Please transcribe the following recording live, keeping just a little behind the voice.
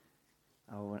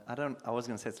I was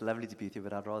going to say it's lovely to be with you,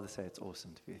 but I'd rather say it's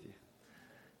awesome to be with you.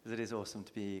 Because it is awesome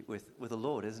to be with the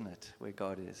Lord, isn't it? Where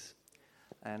God is.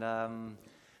 And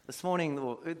this morning,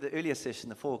 or the earlier session,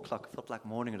 the 4 o'clock, felt like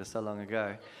morning, it was so long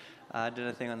ago. I did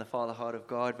a thing on the Father Heart of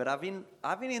God, but I've been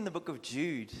in the book of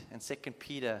Jude and 2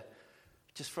 Peter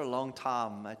just for a long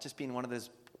time. It's just been one of those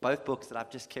both books that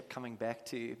I've just kept coming back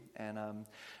to, and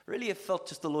really have felt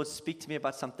just the Lord speak to me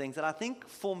about some things that I think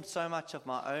formed so much of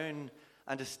my own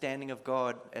understanding of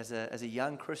God as a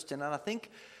young Christian. And I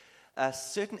think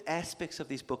certain aspects of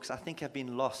these books I think have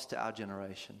been lost to our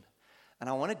generation. And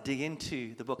I want to dig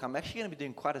into the book. I'm actually going to be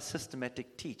doing quite a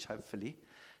systematic teach, hopefully,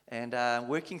 and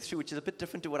working through, which is a bit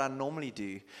different to what I normally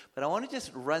do. But I want to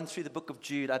just run through the book of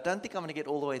Jude. I don't think I'm going to get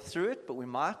all the way through it, but we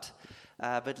might.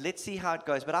 But let's see how it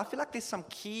goes. But I feel like there's some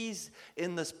keys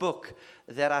in this book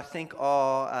that I think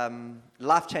are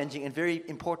life-changing and very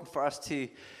important for us to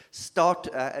start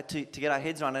to get our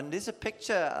heads around. And there's a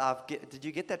picture. Did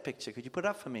you get that picture? Could you put it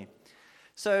up for me?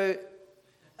 So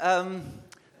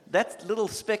that little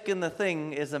speck in the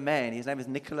thing is a man. His name is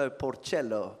Niccolo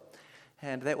Porcello.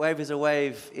 And that wave is a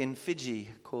wave in Fiji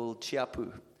called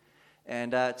Chiapu.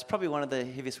 And it's probably one of the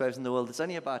heaviest waves in the world. It's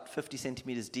only about 50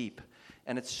 centimeters deep.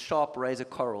 And it's sharp razor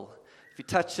coral. If you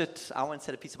touch it, I once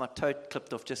had a piece of my toe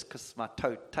clipped off just because my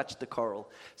toe touched the coral.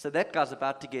 So that guy's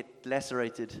about to get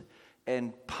lacerated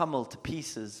and pummeled to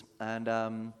pieces. And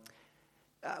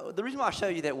the reason why I show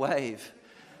you that wave,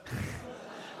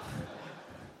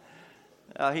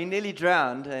 he nearly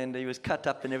drowned and he was cut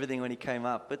up and everything when he came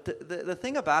up. But the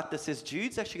thing about this is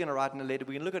Jude's actually going to write in a letter.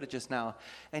 We're going to look at it just now.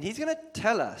 And he's going to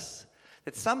tell us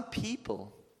that some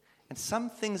people and some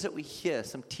things that we hear,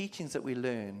 some teachings that we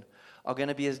learn, are going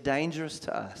to be as dangerous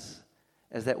to us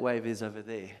as that wave is over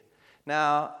there.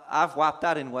 Now, I've wiped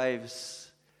out in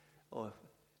waves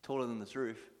taller than this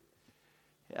roof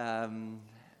when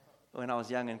I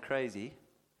was young and crazy.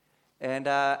 And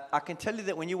I can tell you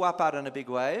that when you wipe out on a big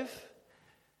wave,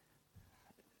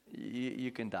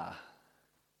 you can die.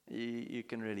 You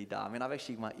can really die. I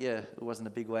mean, my ear, it wasn't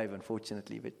a big wave,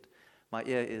 unfortunately, but my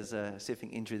ear is a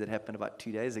surfing injury that happened about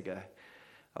 2 days ago.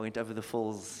 I went over the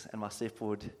falls and my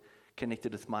surfboard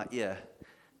connected with my ear.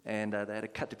 And they had to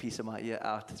cut a piece of my ear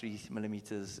out, 3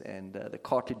 millimeters, and the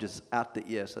cartridge is out the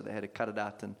ear, so they had to cut it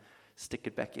out and stick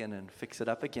it back in and fix it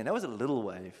up again. That was a little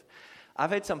wave.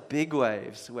 I've had some big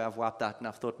waves where I've wiped out and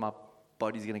I've thought my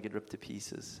body's going to get ripped to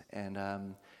pieces.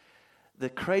 And the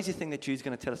crazy thing that Jude's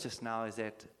going to tell us just now is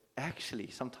that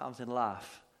actually, sometimes in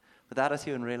life, without us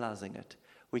even realizing it,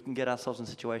 we can get ourselves in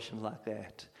situations like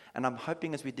that. And I'm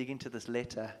hoping as we dig into this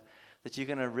letter that you're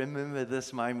going to remember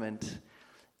this moment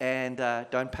and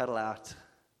don't paddle out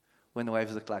when the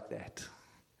waves look like that.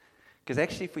 Because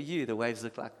actually for you, the waves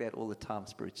look like that all the time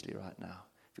spiritually right now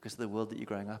because of the world that you're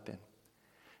growing up in.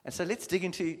 And so let's dig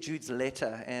into Jude's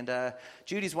letter. And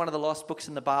Jude is one of the last books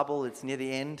in the Bible. It's near the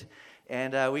end.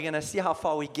 And we're going to see how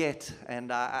far we get.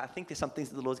 And I think there's some things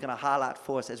that the Lord's going to highlight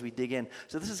for us as we dig in.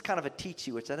 So this is kind of a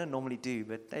teachy, which I don't normally do.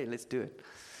 But hey, let's do it.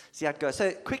 See how it goes.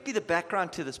 So quickly, the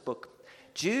background to this book.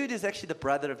 Jude is actually the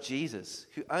brother of Jesus,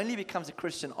 who only becomes a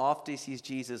Christian after he sees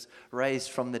Jesus raised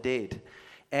from the dead.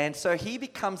 And so he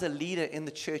becomes a leader in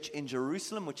the church in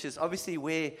Jerusalem, which is obviously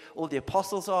where all the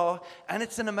apostles are. And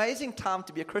it's an amazing time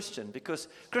to be a Christian because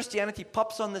Christianity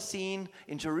pops on the scene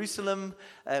in Jerusalem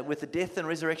with the death and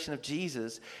resurrection of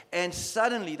Jesus. And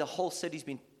suddenly the whole city's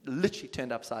been literally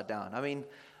turned upside down. I mean,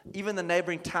 even the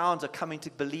neighboring towns are coming to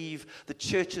believe. The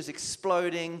church is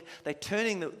exploding. They're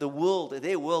turning their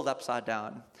world upside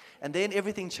down. And then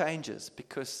everything changes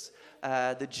because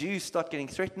the Jews start getting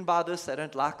threatened by this. They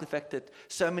don't like the fact that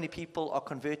so many people are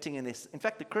converting in this. In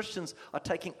fact, the Christians are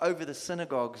taking over the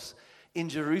synagogues in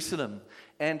Jerusalem.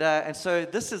 And so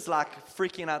this is like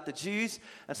freaking out the Jews.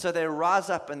 And so they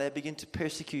rise up and they begin to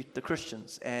persecute the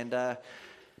Christians. And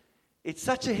it's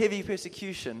such a heavy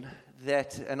persecution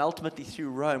and ultimately through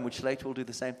Rome, which later will do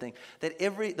the same thing, that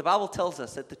the Bible tells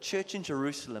us that the church in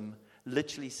Jerusalem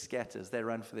literally scatters. They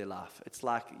run for their life. It's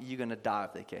like you're going to die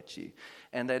if they catch you.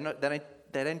 And they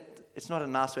don't. It's not a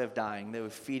nice way of dying. They were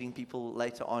feeding people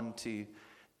later on to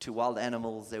wild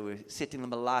animals. They were setting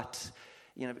them alight.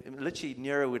 You know, literally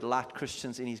Nero would light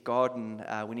Christians in his garden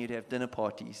when he'd have dinner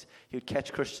parties. He would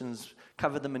catch Christians,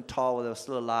 cover them in tar while they were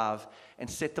still alive, and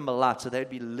set them alight. So they'd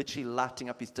be literally lighting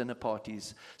up his dinner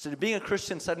parties. So being a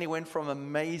Christian suddenly went from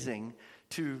amazing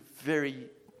to very,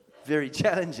 very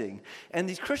challenging. And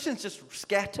these Christians just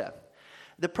scatter.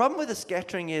 The problem with the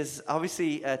scattering is,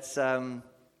 obviously, it's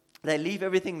They leave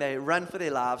everything, they run for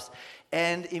their lives,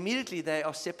 and immediately they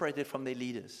are separated from their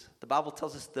leaders. The Bible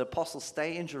tells us the apostles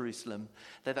stay in Jerusalem.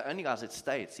 They're the only guys that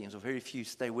stay, it seems, or very few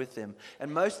stay with them.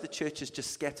 And most of the church is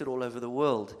just scattered all over the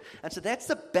world. And so that's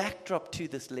the backdrop to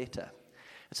this letter.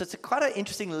 And so it's quite an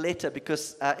interesting letter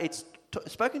because it's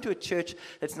spoken to a church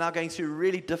that's now going through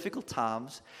really difficult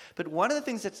times. But one of the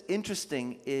things that's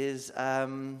interesting is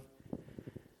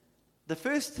the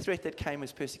first threat that came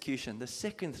was persecution. The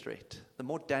second threat, the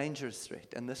more dangerous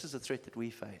threat, and this is a threat that we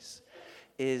face,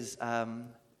 is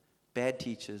bad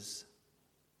teachers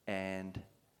and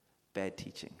bad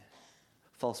teaching,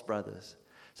 false brothers.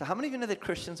 So how many of you know that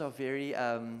Christians are very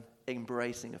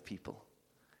embracing of people?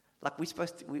 Like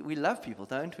we love people,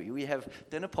 don't we? We have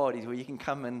dinner parties where you can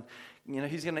come and,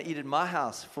 who's going to eat at my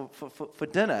house for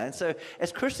dinner? And so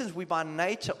as Christians, we by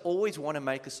nature always want to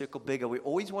make the circle bigger. We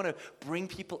always want to bring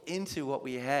people into what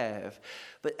we have.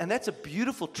 And that's a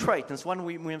beautiful trait, and it's one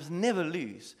we must never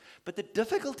lose. But the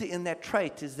difficulty in that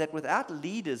trait is that without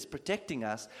leaders protecting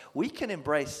us, we can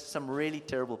embrace some really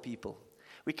terrible people.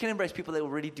 We can embrace people that will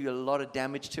really do a lot of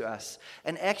damage to us.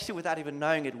 And actually, without even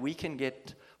knowing it, we can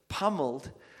get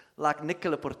pummeled like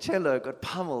Nicola Porcello got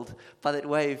pummeled by that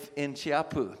wave in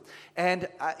Chiapu. And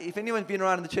if anyone's been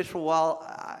around in the church for a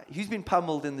while, who's been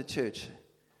pummeled in the church?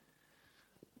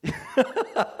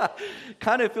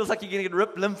 Kind of feels like you're going to get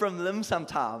ripped limb from limb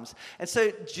sometimes. And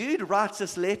so Jude writes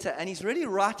this letter, and he's really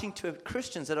writing to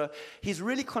Christians he's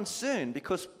really concerned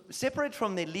because separate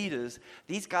from their leaders,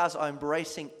 these guys are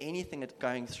embracing anything that's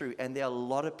going through. And there are a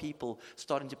lot of people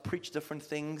starting to preach different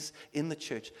things in the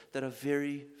church that are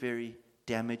very, very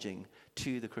damaging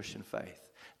to the Christian faith.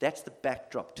 That's the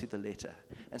backdrop to the letter.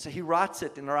 And so he writes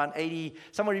it in around 80,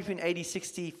 somewhere between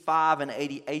 8065 and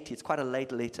 8080. It's quite a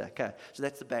late letter. Okay, so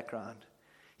that's the background.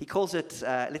 He calls it,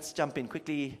 let's jump in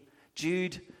quickly,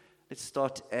 Jude. Let's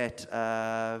start at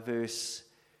verse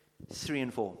 3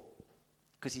 and 4.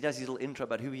 Because he does his little intro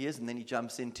about who he is, and then he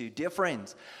jumps into, dear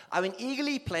friends, I've been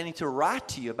eagerly planning to write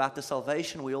to you about the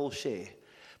salvation we all share.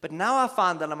 But now I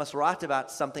find that I must write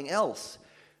about something else.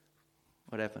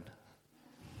 What happened?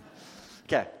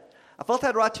 Okay. I felt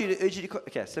I'd write to you to urge you to...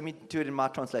 Okay, so let me do it in my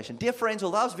translation. Dear friends,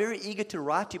 although I was very eager to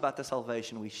write to you about the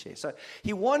salvation we share. So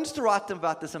he wants to write them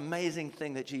about this amazing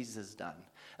thing that Jesus has done,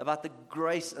 about the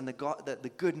grace and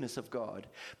the goodness of God.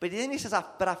 But then he says,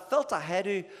 but I felt I had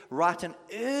to write and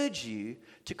urge you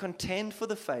to contend for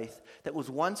the faith that was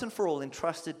once and for all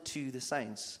entrusted to the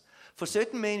saints. For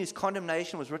certain men whose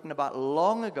condemnation was written about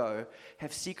long ago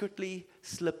have secretly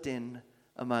slipped in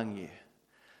among you.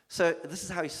 So this is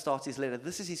how he starts his letter.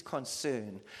 This is his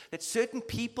concern, that certain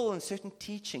people and certain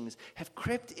teachings have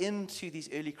crept into these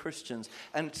early Christians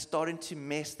and starting to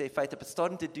mess their faith up. It's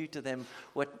starting to do to them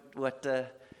what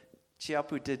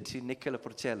Chiapu did to Nicola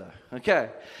Porcello.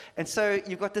 Okay? And so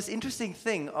you've got this interesting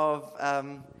thing of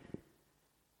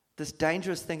this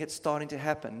dangerous thing that's starting to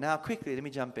happen. Now, quickly, let me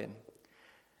jump in.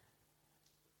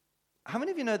 How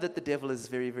many of you know that the devil is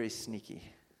very, very sneaky?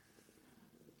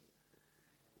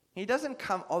 He doesn't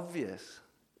come obvious.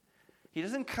 He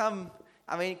doesn't come...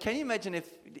 I mean, can you imagine if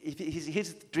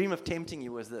his dream of tempting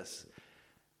you was this?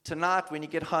 Tonight, when you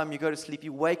get home, you go to sleep,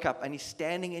 you wake up, and he's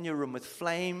standing in your room with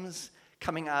flames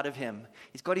coming out of him.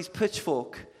 He's got his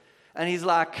pitchfork, and he's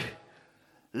like,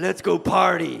 let's go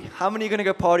party. How many are going to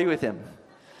go party with him?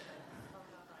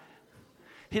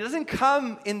 He doesn't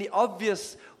come in the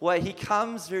obvious way. He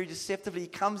comes very deceptively. He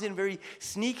comes in very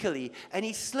sneakily, and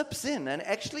he slips in. And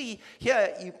actually,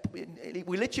 here,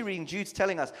 we're literally reading Jude's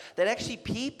telling us that actually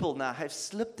people now have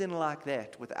slipped in like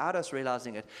that without us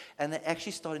realizing it, and they're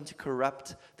actually starting to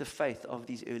corrupt the faith of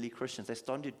these early Christians. They're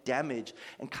starting to damage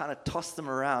and kind of toss them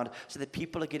around so that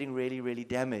people are getting really, really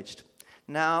damaged.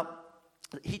 Now,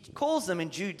 he calls them in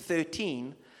Jude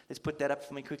 13. Let's put that up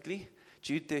for me quickly.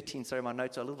 Jude 13. Sorry, my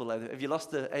notes are a little bit low. Have you lost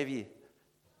the AV?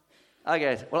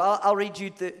 Okay. Well, I'll read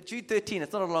Jude 13.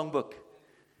 It's not a long book.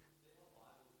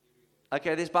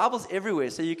 Okay, there's Bibles everywhere,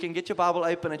 so you can get your Bible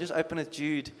open and just open it,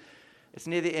 Jude. It's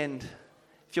near the end.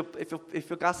 If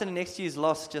your guy standing next to you is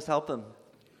lost, just help him.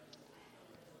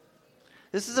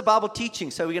 This is a Bible teaching,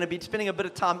 so we're going to be spending a bit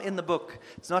of time in the book.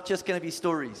 It's not just going to be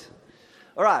stories.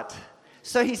 All right.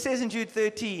 So he says in Jude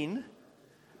 13...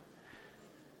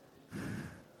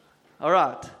 All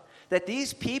right, that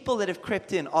these people that have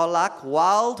crept in are like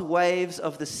wild waves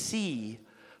of the sea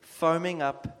foaming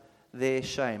up their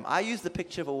shame. I use the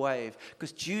picture of a wave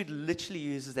because Jude literally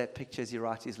uses that picture as he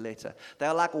writes his letter. They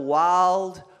are like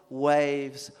wild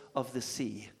waves of the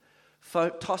sea,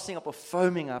 tossing up or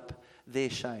foaming up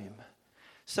their shame.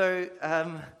 So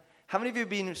how many of you have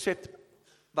been swept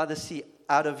by the sea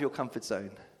out of your comfort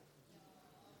zone?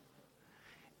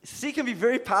 See can be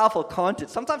very powerful, can't it?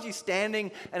 Sometimes you're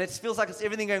standing and it feels like it's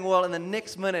everything going well, and the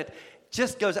next minute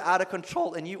just goes out of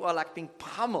control and you are like being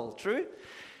pummeled. True?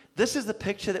 This is the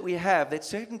picture that we have, that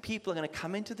certain people are going to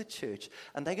come into the church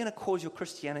and they're going to cause your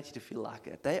Christianity to feel like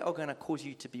it. They are going to cause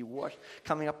you to be washed,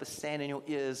 coming up with sand in your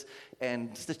ears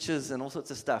and stitches and all sorts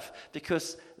of stuff,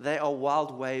 because they are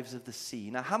wild waves of the sea.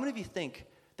 Now, how many of you think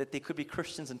that there could be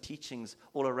Christians and teachings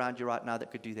all around you right now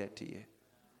that could do that to you?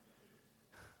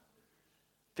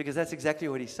 Because that's exactly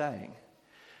what he's saying.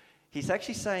 He's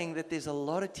actually saying that there's a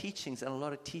lot of teachings and a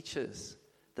lot of teachers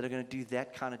that are going to do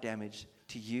that kind of damage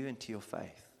to you and to your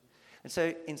faith. And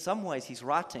so in some ways he's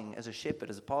writing as a shepherd,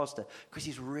 as a pastor, because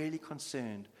he's really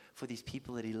concerned for these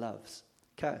people that he loves.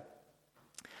 Okay.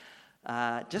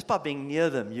 Just by being near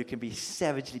them, you can be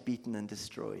savagely beaten and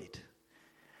destroyed.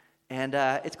 And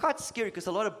it's quite scary, because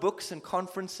a lot of books and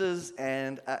conferences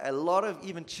and a lot of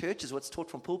even churches, what's taught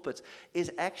from pulpits,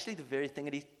 is actually the very thing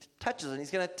that he touches on. He's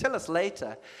going to tell us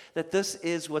later that this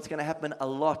is what's going to happen a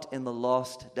lot in the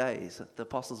last days. The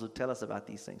apostles would tell us about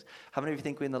these things. How many of you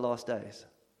think we're in the last days?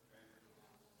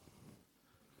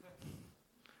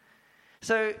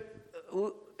 So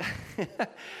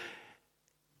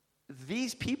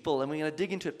these people, and we're going to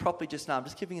dig into it properly just now, I'm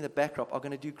just giving you the backdrop, are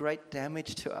going to do great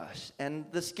damage to us. And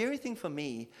the scary thing for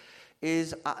me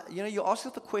is, you ask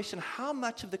yourself the question, how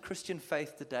much of the Christian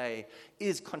faith today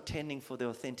is contending for the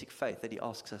authentic faith that he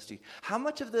asks us to? How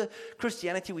much of the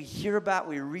Christianity we hear about,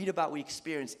 we read about, we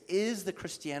experience, is the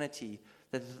Christianity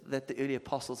that the early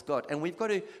apostles got? And we've got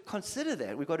to consider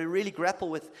that. We've got to really grapple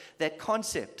with that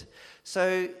concept.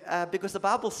 So, because the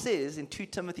Bible says in 2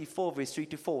 Timothy 4, verse 3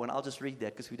 to 4, and I'll just read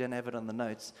that because we don't have it on the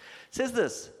notes. It says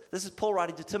this. This is Paul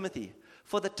writing to Timothy.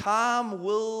 For the time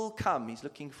will come. He's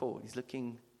looking forward. He's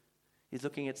looking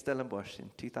at Stellenbosch in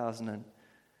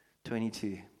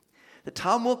 2022. The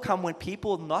time will come when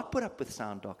people will not put up with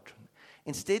sound doctrine.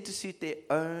 Instead, to suit their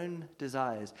own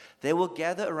desires, they will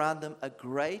gather around them a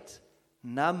great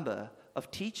number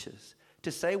of teachers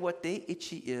to say what their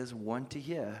itchy ears want to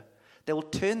hear. They will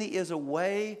turn their ears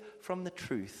away from the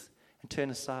truth and turn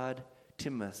aside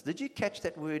to myths. Did you catch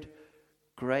that word,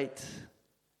 great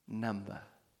number?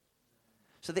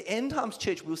 So the end times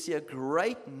church, we'll see a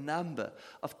great number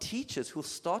of teachers who will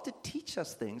start to teach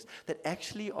us things that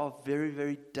actually are very,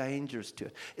 very dangerous to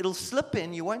it. It'll slip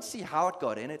in. You won't see how it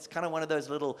got in. It's kind of one of those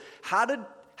little, how did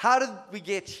we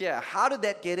get here? How did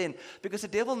that get in? Because the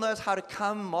devil knows how to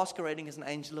come masquerading as an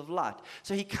angel of light.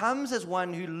 So he comes as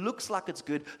one who looks like it's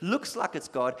good, looks like it's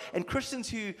God. And Christians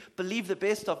who believe the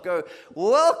best of go,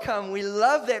 welcome, we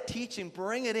love that teaching,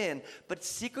 bring it in. But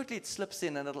secretly it slips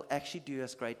in and it'll actually do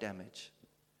us great damage.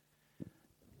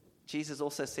 Jesus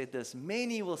also said this,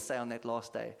 many will say on that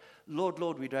last day, Lord,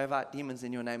 Lord, we drove out demons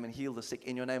in your name and healed the sick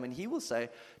in your name. And he will say,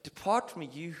 depart from me,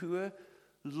 you who are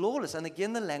lawless. And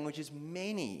again, the language is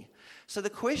many. So the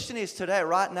question is today,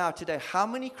 right now, how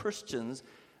many Christians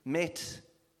met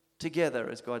together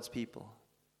as God's people?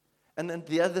 And then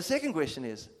the second question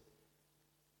is,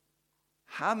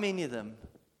 how many of them,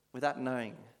 without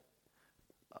knowing,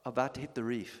 are about to hit the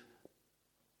reef?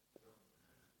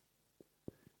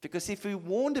 Because if we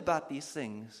warned about these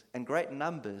things in great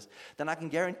numbers, then I can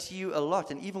guarantee you a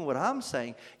lot. And even what I'm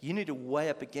saying, you need to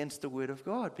weigh up against the Word of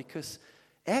God. Because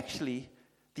actually,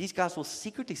 these guys will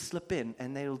secretly slip in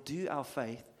and they'll do our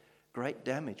faith great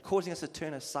damage, causing us to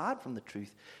turn aside from the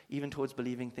truth, even towards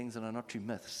believing things that are not true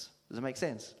myths. Does it make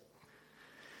sense?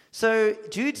 So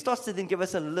Jude starts to then give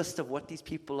us a list of what these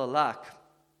people are like.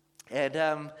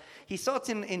 And he starts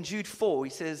in Jude 4.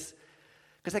 He says,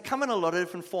 because they come in a lot of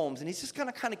different forms, and he's just going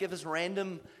to kind of give us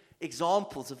random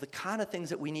examples of the kind of things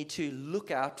that we need to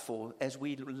look out for as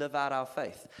we live out our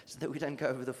faith, so that we don't go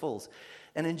over the falls.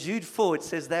 And in Jude 4, it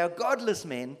says, they are godless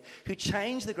men who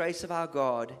change the grace of our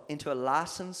God into a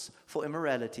license for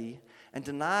immorality and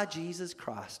deny Jesus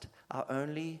Christ, our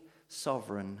only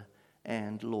sovereign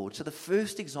and Lord. So the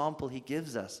first example he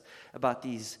gives us about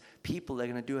these people that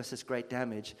are going to do us this great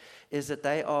damage is that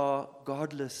they are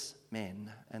godless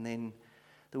men. And then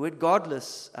the word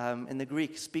godless in the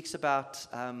Greek speaks about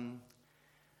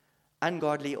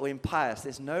ungodly or impious.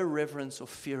 There's no reverence or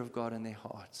fear of God in their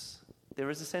hearts. There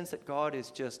is a sense that God is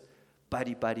just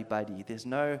buddy. There's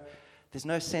no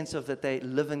sense of that they're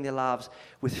living their lives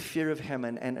with fear of Him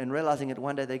and realizing that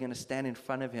one day they're going to stand in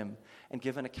front of Him and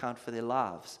give an account for their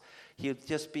lives. He'll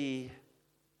just be,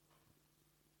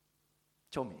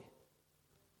 show me.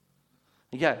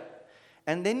 Okay.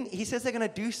 And then he says they're going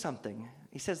to do something.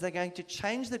 He says they're going to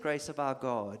change the grace of our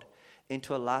God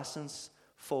into a license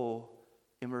for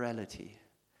immorality.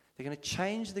 They're going to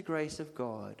change the grace of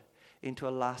God into a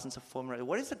license for immorality.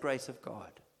 What is the grace of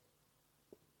God?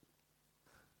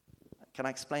 Can I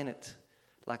explain it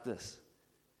like this?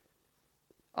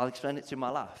 I'll explain it through my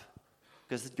life.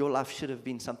 Because your life should have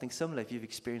been something similar if you've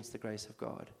experienced the grace of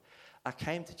God. I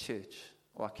came to church,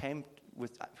 I came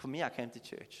to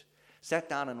church, sat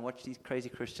down and watched these crazy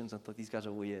Christians and thought these guys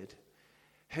are weird.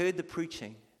 Heard the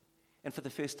preaching, and for the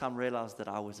first time realized that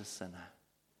I was a sinner.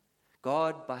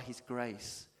 God, by His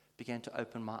grace, began to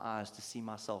open my eyes to see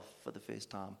myself for the first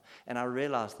time. And I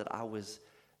realized that I was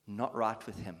not right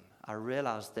with Him. I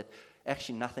realized that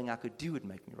actually nothing I could do would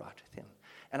make me right with Him.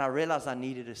 And I realized I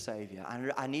needed a Savior.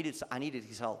 I needed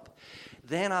His help.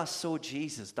 Then I saw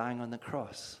Jesus dying on the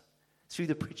cross through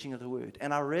the preaching of the Word.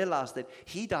 And I realized that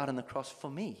He died on the cross for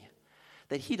me.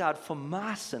 That He died for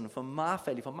my sin, for my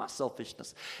failure, for my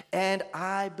selfishness. And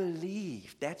I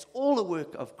believe that's all the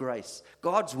work of grace.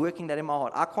 God's working that in my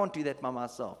heart. I can't do that by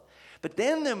myself. But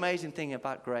then the amazing thing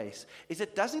about grace is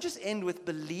it doesn't just end with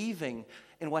believing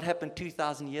in what happened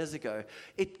 2,000 years ago.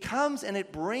 It comes and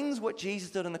it brings what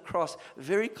Jesus did on the cross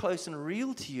very close and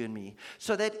real to you and me.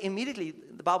 So that immediately,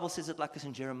 the Bible says it like this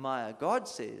in Jeremiah. God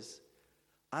says,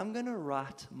 I'm going to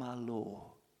write my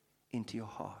law into your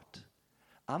heart.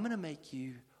 I'm going to make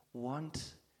you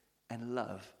want and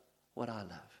love what I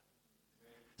love.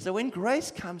 So when grace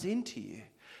comes into you,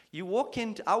 I walked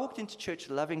into church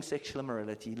loving sexual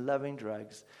immorality, loving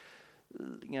drugs.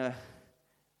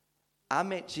 I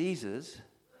met Jesus,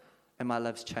 and my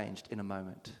love's changed in a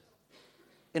moment.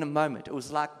 In a moment. It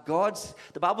was like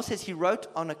the Bible says He wrote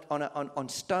on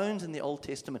stones in the Old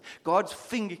Testament. God's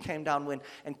finger came down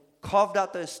and carved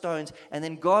out those stones, and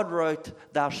then God wrote,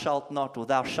 thou shalt not, or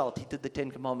thou shalt. He did the 10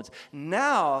 Commandments.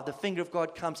 Now, the finger of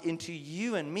God comes into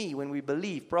you and me when we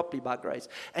believe properly by grace,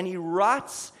 and He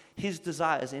writes His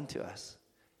desires into us.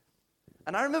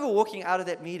 And I remember walking out of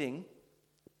that meeting,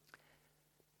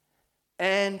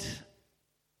 and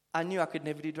I knew I could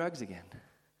never do drugs again.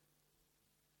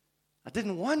 I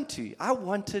didn't want to. I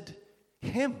wanted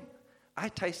Him. I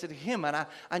tasted Him, and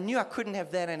I knew I couldn't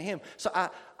have that in Him. So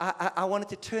I wanted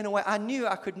to turn away. I knew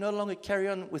I could no longer carry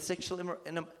on with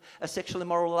a sexual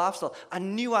immoral lifestyle. I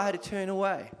knew I had to turn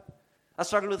away. I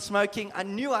struggled with smoking. I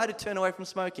knew I had to turn away from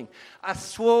smoking. I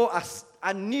swore,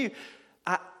 I knew,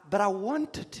 but I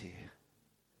wanted to,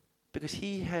 because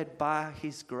He had, by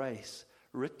His grace,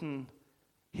 written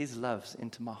His loves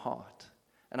into my heart.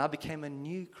 And I became a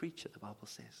new creature, the Bible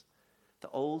says. The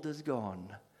old is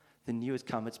gone, the new has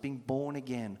come. It's being born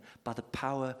again by the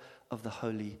power of the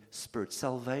Holy Spirit.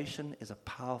 Salvation is a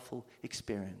powerful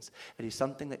experience. It is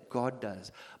something that God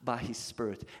does by His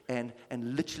Spirit. And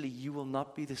literally you will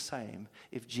not be the same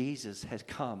if Jesus has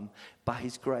come by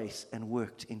His grace and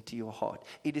worked into your heart.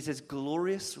 It is as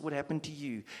glorious what happened to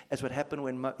you as what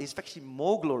happened it's actually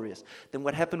more glorious than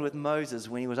what happened with Moses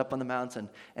when he was up on the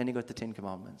mountain and he got the 10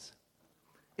 Commandments.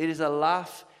 It is a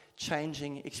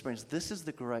life-changing experience. This is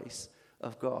the grace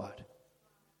of God.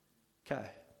 Okay.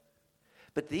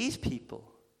 But these people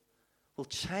will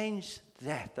change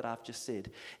that I've just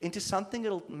said into something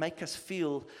that'll make us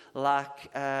feel like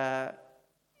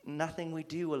nothing we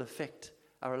do will affect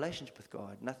our relationship with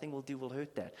God. Nothing we'll do will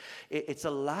hurt that. It's a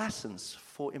license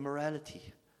for immorality.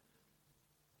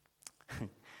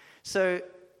 So,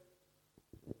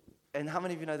 and how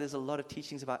many of you know there's a lot of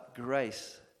teachings about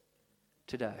grace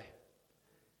today?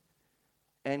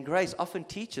 And grace often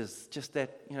teaches just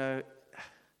that,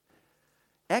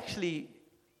 actually,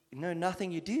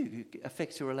 nothing you do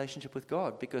affects your relationship with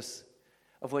God because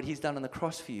of what He's done on the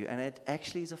cross for you. And it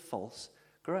actually is a false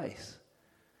grace.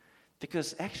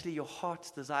 Because actually your heart's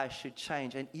desire should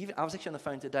change. And even I was actually on the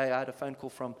phone today. I had a phone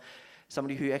call from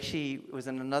somebody who actually was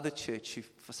in another church who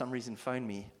for some reason phoned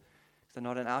me. They're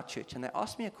not in our church. And they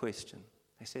asked me a question.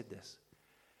 They said this.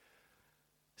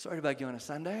 Sorry to bug you on a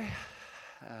Sunday.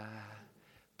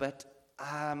 But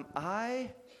I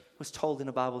was told in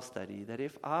a Bible study that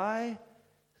if I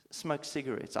smoke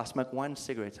cigarettes, I smoke one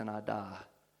cigarette and I die,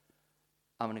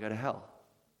 I'm going to go to hell.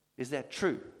 Is that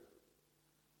true?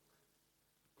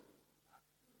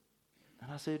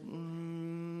 And I said,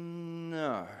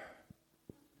 no.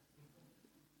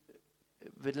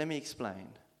 But let me explain.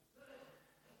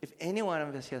 If any one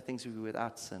of us here thinks we're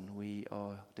without sin, we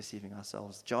are deceiving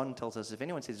ourselves. John tells us if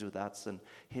anyone says he's without sin,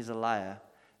 he's a liar,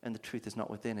 and the truth is not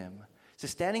within him. So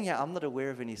standing here, I'm not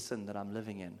aware of any sin that I'm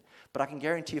living in. But I can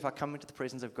guarantee you if I come into the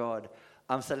presence of God,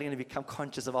 I'm suddenly going to become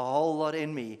conscious of a whole lot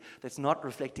in me that's not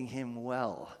reflecting Him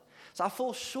well. So I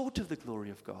fall short of the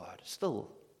glory of God still.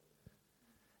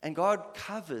 And God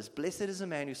covers. Blessed is the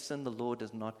man whose sin the Lord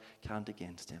does not count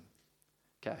against him.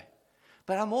 Okay.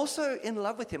 But I'm also in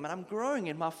love with him, and I'm growing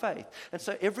in my faith. And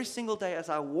so every single day as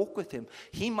I walk with him,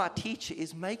 he, my teacher,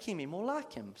 is making me more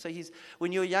like him. So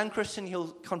when you're a young Christian, he'll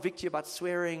convict you about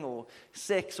swearing or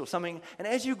sex or something. And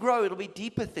as you grow, it'll be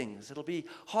deeper things. It'll be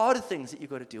harder things that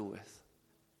you've got to deal with.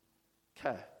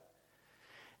 Okay.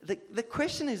 The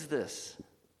question is this,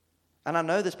 and I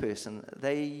know this person.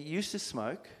 They used to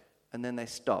smoke, and then they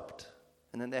stopped.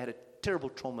 And then they had a terrible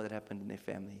trauma that happened in their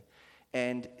family.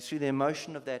 And through the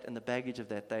emotion of that and the baggage of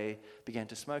that, they began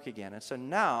to smoke again. And so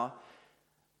now,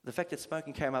 the fact that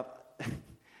smoking came up,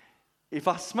 if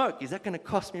I smoke, is that going to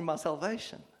cost me my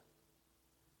salvation?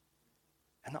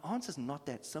 And the answer is not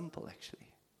that simple, actually.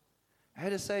 I had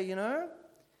to say,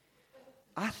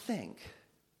 I think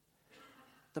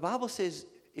the Bible says,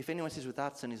 if anyone says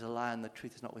without sin, he's a liar and the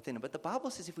truth is not within him. But the Bible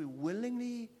says if we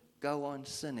willingly go on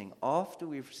sinning after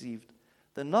we've received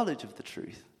the knowledge of the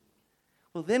truth,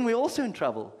 well, then we're also in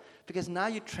trouble, because now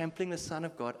you're trampling the Son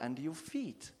of God under your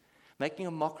feet, making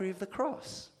a mockery of the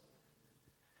cross.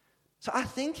 So I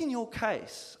think in your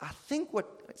case, I think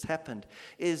what's happened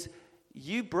is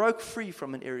you broke free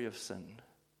from an area of sin,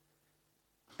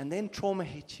 and then trauma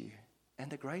hit you, and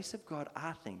the grace of God,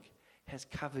 I think, has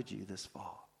covered you this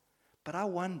far. But I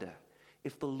wonder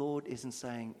if the Lord isn't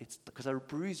saying, it's because a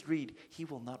bruised reed, he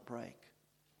will not break.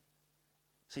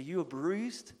 So you were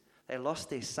bruised. They lost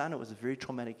their son. It was a very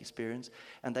traumatic experience.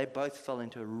 And they both fell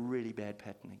into a really bad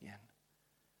pattern again.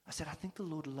 I said, I think the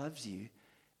Lord loves you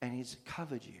and he's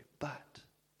covered you. But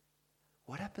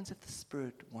what happens if the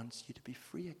Spirit wants you to be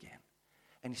free again?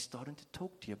 And he's starting to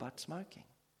talk to you about smoking.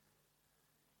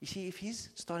 You see, if he's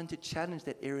starting to challenge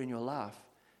that area in your life,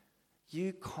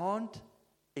 you can't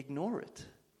ignore it.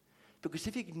 Because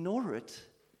if you ignore it,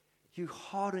 you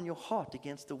harden your heart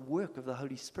against the work of the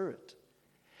Holy Spirit.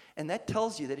 And that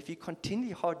tells you that if you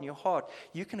continually harden your heart,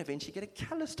 you can eventually get a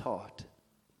calloused heart.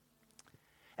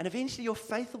 And eventually your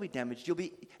faith will be damaged. You'll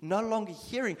be no longer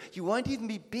hearing. You won't even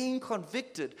be being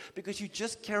convicted because you're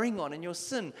just carrying on in your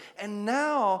sin. And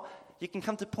now you can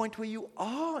come to a point where you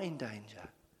are in danger.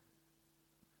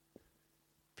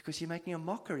 Because you're making a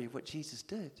mockery of what Jesus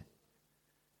did.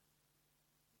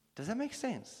 Does that make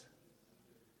sense?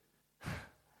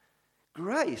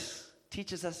 Grace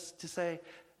teaches us to say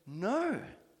no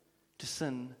to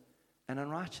sin and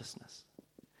unrighteousness.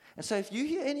 And so if you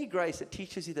hear any grace that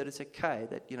teaches you that it's okay,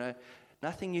 that,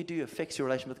 nothing you do affects your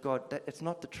relation with God, it's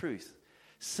not the truth.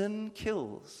 Sin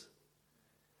kills.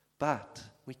 But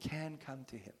we can come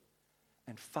to him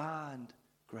and find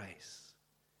grace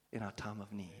in our time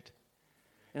of need.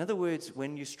 In other words,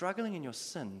 when you're struggling in your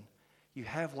sin, you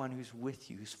have one who's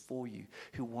with you, who's for you,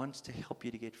 who wants to help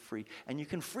you to get free. And you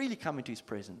can freely come into his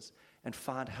presence and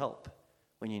find help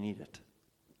when you need it.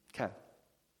 Okay.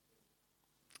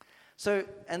 So,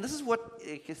 and this is what,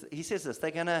 he says this,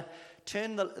 they're going to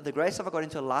turn the grace of God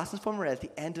into a license for morality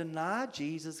and deny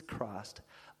Jesus Christ,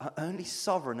 our only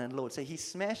sovereign and Lord. So he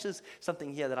smashes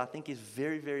something here that I think is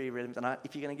very, very relevant. And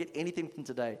if you're going to get anything from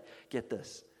today, get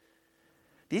this.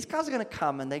 These guys are going to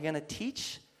come and they're going to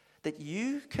teach that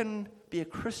you can be a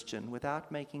Christian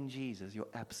without making Jesus your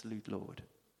absolute Lord.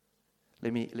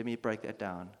 Let me break that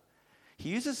down. He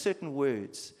uses certain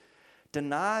words.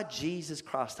 Deny Jesus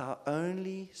Christ, our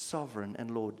only sovereign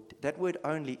and Lord. That word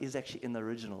only is actually in the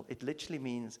original. It literally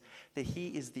means that he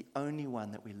is the only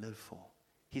one that we live for.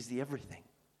 He's the everything.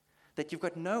 That you've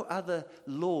got no other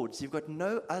lords. You've got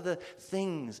no other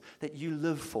things that you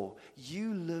live for.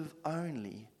 You live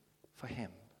only for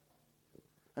him.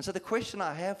 And so the question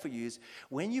I have for you is,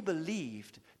 when you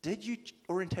believed, did you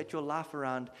orientate your life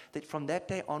around that from that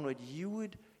day onward you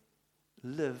would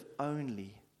live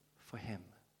only for him?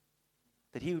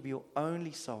 That he would be your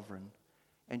only sovereign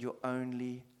and your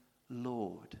only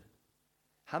Lord.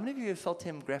 How many of you have felt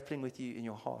him grappling with you in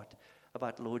your heart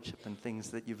about lordship and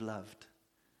things that you've loved?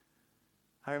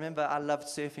 I remember I loved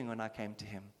surfing when I came to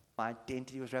him. My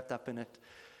identity was wrapped up in it.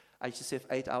 I used to surf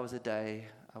 8 hours a day.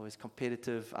 I was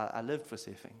competitive. I lived for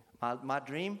surfing. My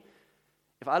dream,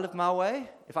 if I live my way,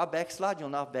 if I backslide, you'll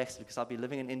know I've backslid because I'll be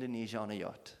living in Indonesia on a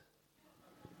yacht.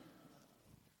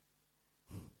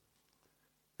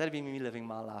 That'd be me living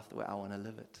my life the way I want to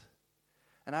live it.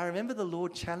 And I remember the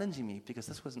Lord challenging me because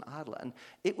this was an idol. And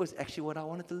it was actually what I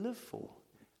wanted to live for.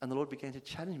 And the Lord began to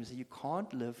challenge me. Say, you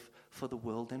can't live for the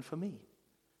world and for me.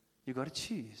 You've got to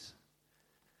choose.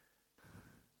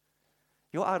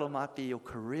 Your idol might be your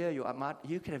career.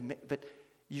 You can have, but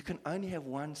you can only have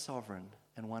one sovereign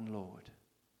and one Lord.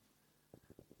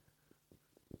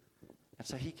 And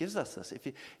so he gives us this.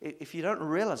 If you don't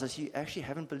realize this, you actually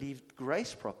haven't believed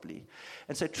grace properly.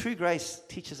 And so true grace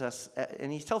teaches us,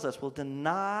 and he tells us, we'll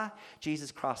deny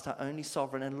Jesus Christ, our only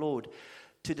sovereign and Lord.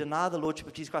 to deny the lordship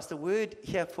of Jesus Christ. The word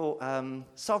here for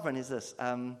sovereign is this.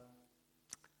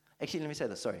 Actually, let me say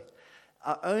this, sorry.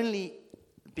 Only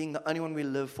being the only one we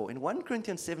live for. In 1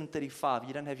 Corinthians 7:35,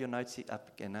 you don't have your notes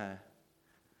up again, no.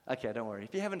 Okay, don't worry.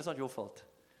 If you haven't, it's not your fault.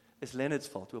 It's Leonard's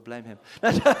fault. We'll blame him.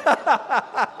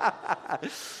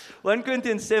 1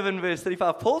 Corinthians 7, verse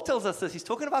 35. Paul tells us this. He's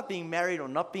talking about being married or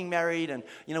not being married, and,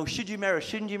 should you marry or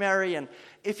shouldn't you marry, and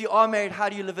if you are married, how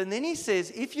do you live? And then he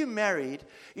says, if you're married,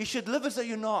 you should live as though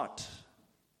you're not.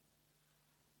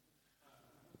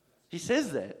 He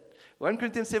says that. 1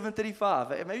 Corinthians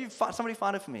 7:35. Maybe somebody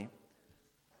find it for me.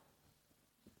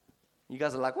 You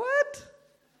guys are like, what?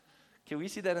 Can we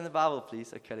see that in the Bible,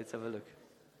 please? Okay, let's have a look.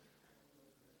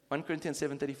 1 Corinthians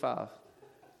 7:35.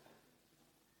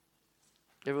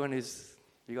 Everyone you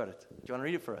got it. Do you want to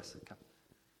read it for us? Come.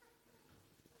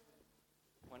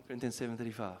 1 Corinthians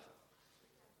 7:35.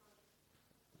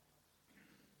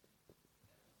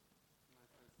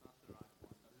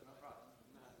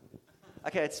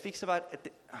 Okay, it speaks about...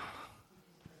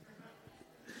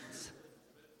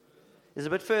 It's a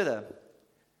bit further.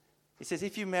 It says,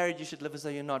 if you're married, you should live as though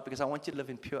you're not, because I want you to live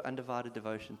in pure, undivided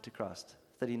devotion to Christ.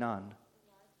 39.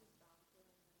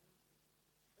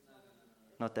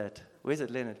 Not that. Where's it,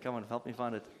 Leonard? Come on, help me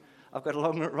find it. I've got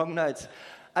wrong notes.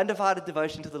 Undivided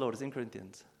devotion to the Lord is in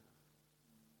Corinthians.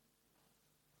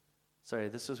 Sorry,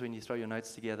 this was when you throw your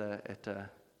notes together at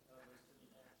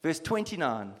verse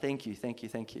 29. Thank you.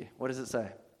 What does it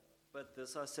say? But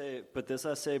this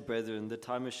I say, brethren, the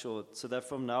time is short, so that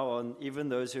from now on, even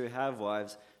those who have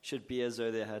wives should be as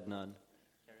though they had none.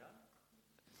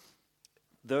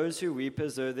 Those who weep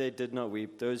as though they did not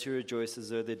weep, those who rejoice as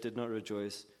though they did not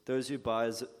rejoice, those who buy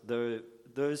as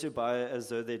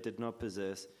though they did not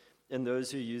possess, and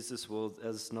those who use this world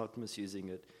as not misusing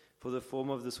it. For the form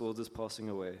of this world is passing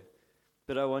away.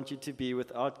 But I want you to be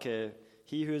without care.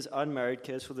 He who is unmarried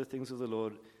cares for the things of the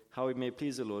Lord, how he may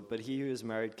please the Lord. But he who is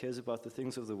married cares about the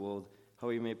things of the world, how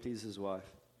he may please his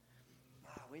wife.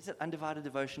 Where's that undivided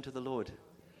devotion to the Lord?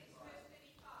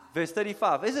 Verse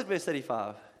 35. Is it verse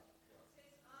 35?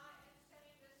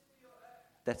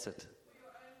 That's it.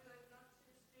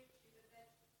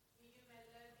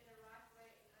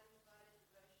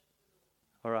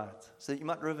 All right. So you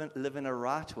might live in a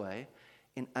right way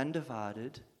in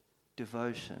undivided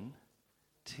devotion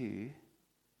to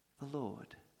the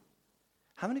Lord.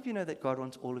 How many of you know that God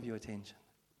wants all of your attention?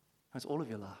 He wants all of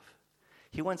your life.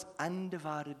 He wants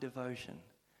undivided devotion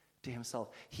to himself.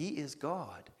 He is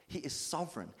God. He is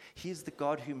sovereign. He is the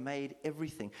God who made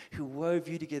everything, who wove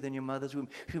you together in your mother's womb,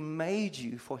 who made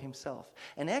you for himself.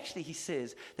 And actually, he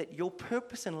says that your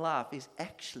purpose in life is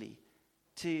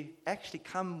to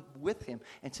come with him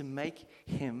and to make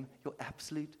him your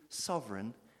absolute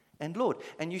sovereign and Lord.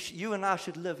 And you and I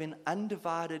should live in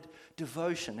undivided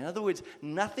devotion. In other words,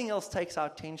 nothing else takes our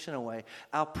attention away.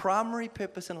 Our primary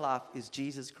purpose in life is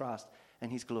Jesus Christ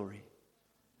and his glory.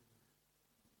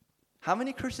 How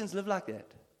many Christians live like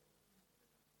that?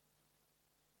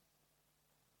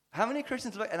 How many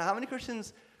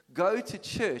Christians go to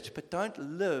church but don't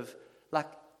live like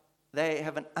they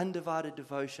have an undivided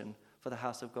devotion for the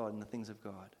house of God and the things of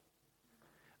God?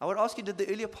 I would ask you, did the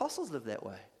early apostles live that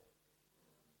way?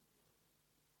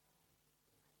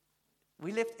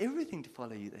 We left everything to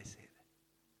follow you, they said.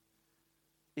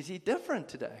 Is he different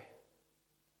today?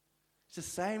 It's the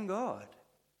same God.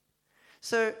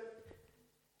 So,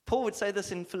 Paul would say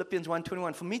this in Philippians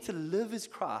 1:21, for me to live is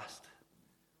Christ,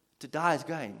 to die is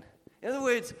gain. In other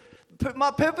words, my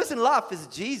purpose in life is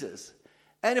Jesus.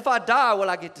 And if I die, well,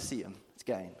 I get to see him. It's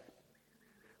gain.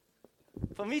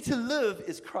 For me to live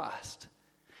is Christ.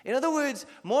 In other words,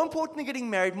 more important than getting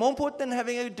married, more important than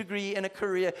having a degree and a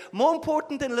career, more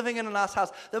important than living in a nice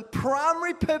house, the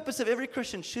primary purpose of every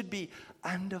Christian should be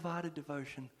undivided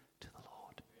devotion to the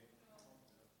Lord.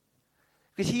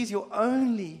 Because he's your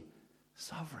only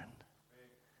sovereign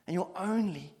and your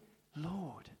only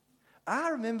Lord. I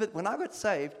remember when I got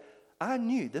saved, I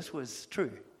knew this was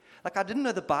true. Like, I didn't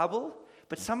know the Bible,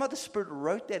 but somehow the Spirit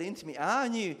wrote that into me. I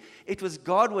knew it was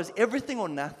God was everything or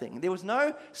nothing. There was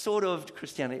no sort of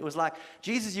Christianity. It was like,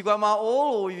 Jesus, you got my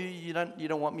all, or you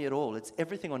don't want me at all. It's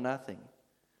everything or nothing.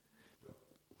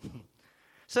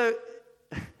 So,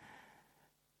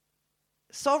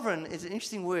 sovereign is an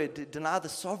interesting word, to deny the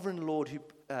sovereign Lord who...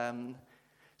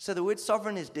 So the word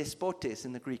sovereign is despotes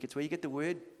in the Greek. It's where you get the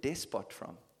word despot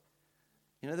from.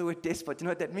 You know the word despot? Do you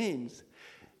know what that means?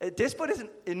 A despot is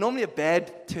normally a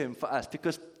bad term for us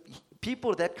because people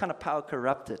with that kind of power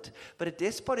corrupt it. But a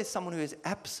despot is someone who has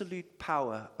absolute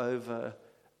power over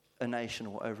a nation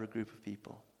or over a group of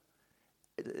people.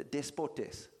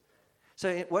 Despotes.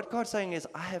 So what God's saying is,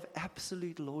 I have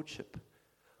absolute lordship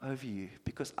over you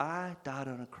because I died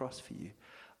on a cross for you.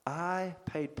 I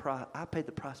paid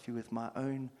the price for you with my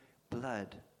own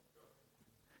blood.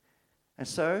 And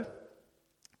so,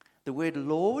 the word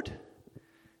Lord,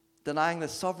 denying the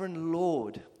sovereign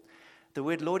Lord. The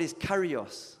word Lord is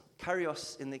kurios.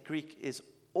 Kurios in the Greek is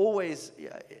always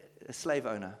a slave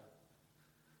owner.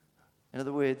 In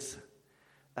other words,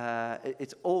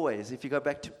 it's always, if you go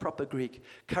back to proper Greek,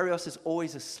 kurios is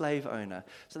always a slave owner.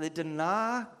 So they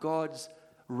deny God's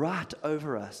right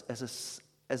over us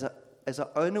as an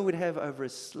owner would have over a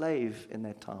slave in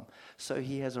that time. So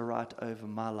he has a right over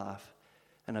my life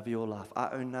and over your life. I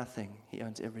own nothing. He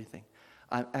owns everything.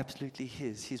 I'm absolutely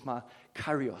his. He's my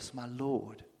kurios, my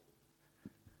Lord.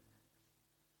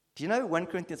 Do you know 1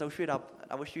 Corinthians,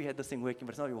 I wish you had this thing working,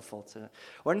 but it's not your fault. So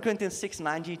 1 Corinthians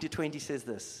 6:19-20 says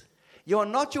this. You are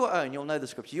not your own. You'll know the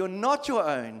scripture. You are not your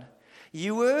own.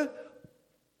 You were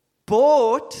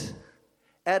bought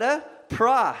at a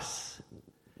price.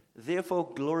 Therefore,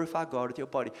 glorify God with your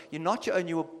body. You're not your own.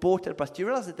 You were bought at a price. Do you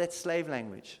realize that that's slave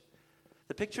language?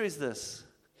 The picture is this.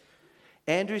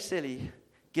 Andrew Selley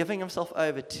giving himself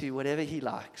over to whatever he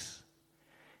likes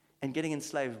and getting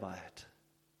enslaved by it.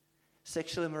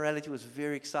 Sexual immorality was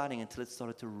very exciting until it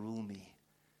started to rule me.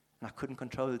 And I couldn't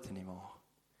control it anymore.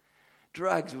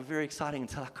 Drugs were very exciting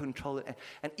until I couldn't control it.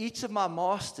 And each of my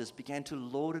masters began to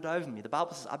lord it over me. The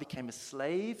Bible says I became a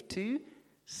slave to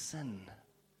sin.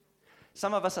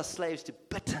 Some of us are slaves to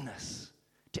bitterness,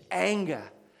 to anger,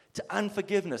 to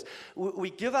unforgiveness. We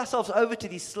give ourselves over to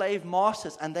these slave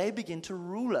masters and they begin to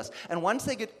rule us. And once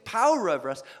they get power over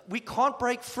us, we can't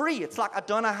break free. It's like, I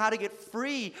don't know how to get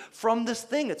free from this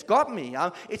thing. It's got me.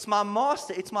 It's my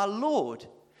master. It's my Lord.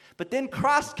 But then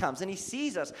Christ comes and he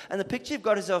sees us. And the picture you've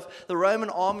got is of the Roman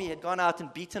army had gone out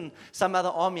and beaten some other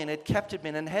army and had captured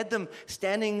men and had them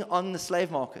standing on the slave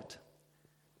market.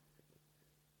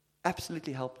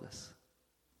 Absolutely helpless.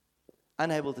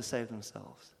 Unable to save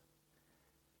themselves.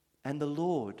 And the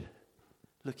Lord,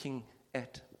 looking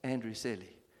at Andrew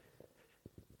Selley,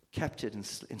 captured and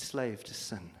enslaved to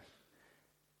sin, and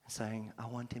saying, I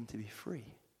want him to be free.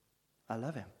 I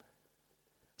love him.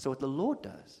 So what the Lord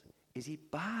does is he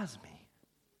buys me.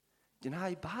 Do you know how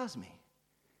he buys me?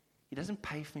 He doesn't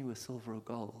pay for me with silver or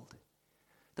gold.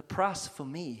 The price for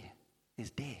me is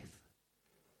death.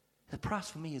 The price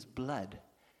for me is blood,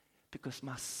 because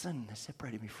my sin has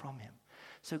separated me from him.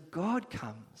 So God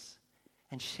comes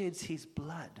and sheds his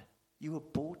blood. You were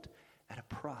bought at a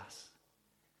price.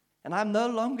 And I'm no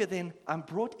longer I'm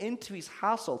brought into his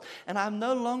household. And I'm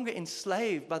no longer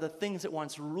enslaved by the things that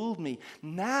once ruled me.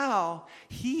 Now,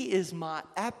 he is my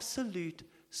absolute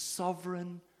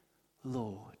sovereign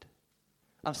Lord.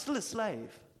 I'm still a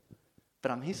slave, but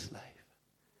I'm his slave.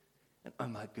 And oh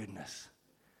my goodness,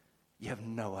 you have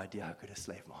no idea how good a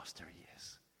slave master he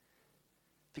is.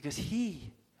 Because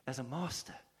he, as a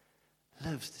master,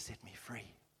 lives to set me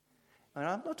free. And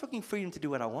I'm not talking freedom to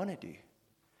do what I want to do.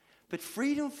 But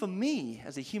freedom for me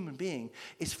as a human being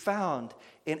is found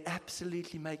in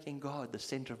absolutely making God the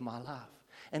center of my life.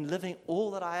 And living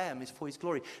all that I am is for his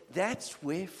glory. That's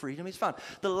where freedom is found.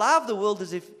 The lie of the world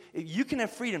is if you can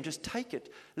have freedom, just take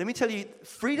it. Let me tell you,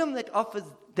 freedom that offers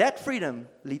that freedom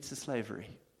leads to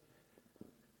slavery.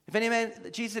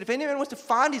 Jesus said, if any man wants to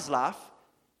find his life,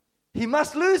 he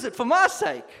must lose it for my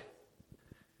sake.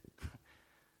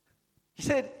 He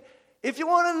said, if you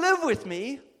want to live with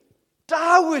me,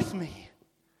 die with me.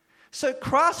 So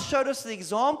Christ showed us the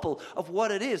example of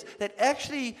what it is, that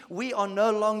actually we are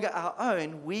no longer our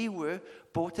own. We were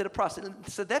bought at a price.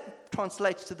 So that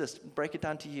translates to this. Break it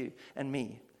down to you and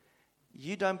me.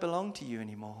 You don't belong to you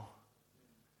anymore.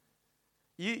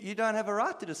 You don't have a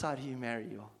right to decide who you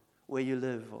marry or where you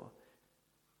live.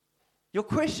 Your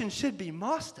question should be,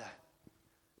 Master,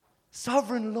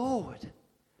 Sovereign Lord,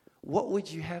 what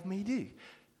would you have me do?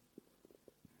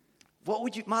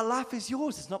 My life is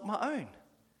yours, it's not my own.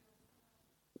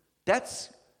 That's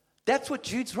what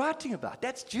Jude's writing about.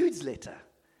 That's Jude's letter.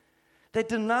 They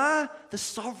deny the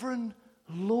sovereign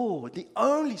Lord, the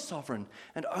only sovereign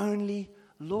and only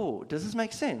Lord. Does this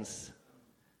make sense?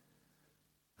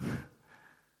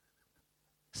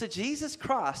 So Jesus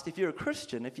Christ, if you're a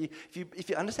Christian, if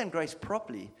you understand grace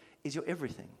properly, is your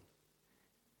everything.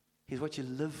 He's what you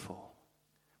live for,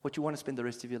 what you want to spend the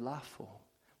rest of your life for,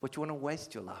 what you want to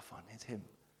waste your life on. It's him.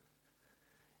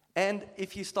 And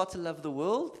if you start to love the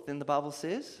world, then the Bible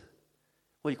says,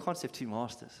 well, you can't serve two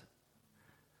masters.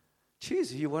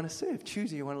 Choose who you want to serve.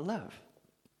 Choose who you want to love.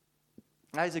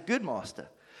 Now, he's a good master.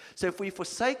 So if we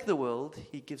forsake the world,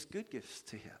 he gives good gifts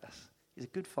to us. He's a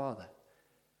good father.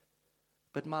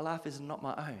 But my life is not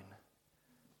my own.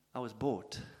 I was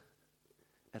bought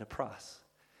at a price.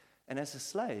 And as a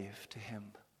slave to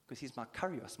him, because he's my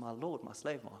kurios, my Lord, my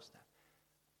slave master,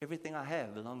 everything I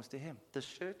have belongs to him. This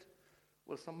shirt,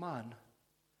 well, it's not mine.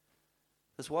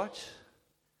 This watch,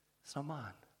 it's not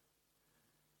mine.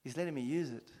 He's letting me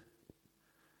use it.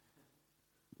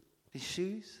 These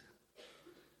shoes,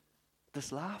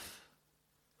 this life,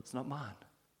 it's not mine.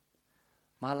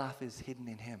 My life is hidden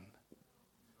in him.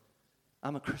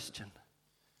 I'm a Christian.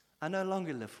 I no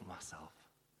longer live for myself.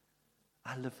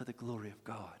 I live for the glory of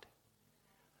God.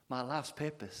 My life's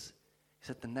purpose is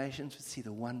that the nations would see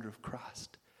the wonder of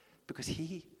Christ, because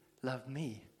he loved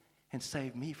me and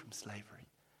saved me from slavery.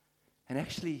 And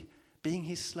actually, being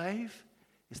his slave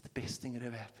is the best thing that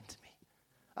ever happened to me.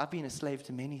 I've been a slave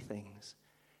to many things,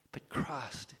 but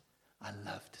Christ, I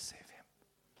love to serve him.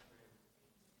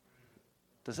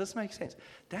 Does this make sense?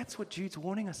 That's what Jude's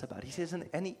warning us about. He says,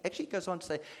 and he actually goes on to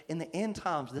say, in the end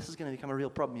times, this is going to become a real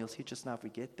problem. You'll see just now if we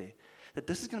get there, that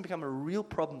this is going to become a real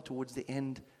problem towards the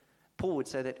end. Paul would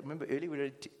say that, remember earlier we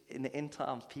read, in the end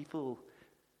times, people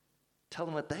tell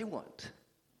them what they want,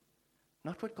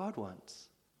 not what God wants.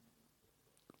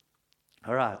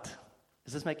 All right.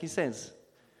 Is this making sense?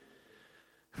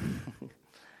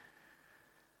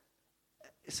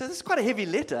 So this is quite a heavy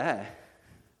letter, eh?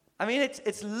 I mean,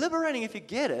 it's liberating if you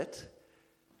get it,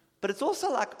 but it's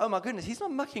also like, oh my goodness, he's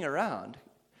not mucking around.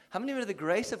 How many know the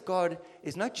grace of God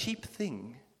is no cheap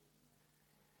thing?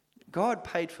 God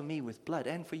paid for me with blood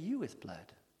and for you with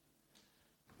blood.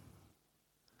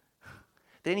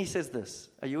 Then he says this.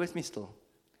 Are you with me still?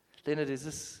 Leonard, is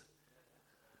this?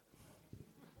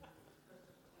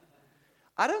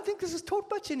 I don't think this is taught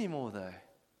much anymore, though.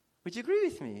 Would you agree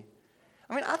with me?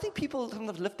 I mean, I think people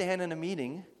sometimes lift their hand in a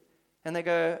meeting and they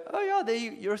go, oh yeah, there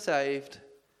you're saved.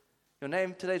 Your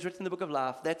name today's written in the book of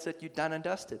life. That's it, you're done and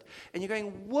dusted. And you're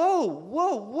going, whoa,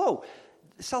 whoa, whoa.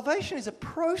 Salvation is a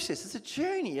process. It's a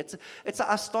journey. It's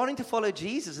us starting to follow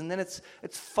Jesus, and then it's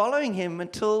following him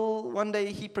until one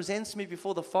day he presents me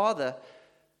before the Father,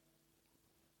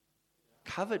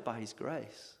 covered by his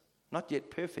grace. Not yet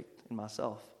perfect in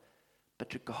myself,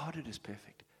 but regarded as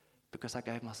perfect because I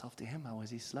gave myself to him. I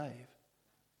was his slave.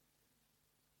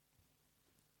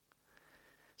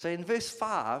 So in verse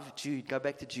 5, Jude, go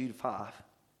back to Jude 5.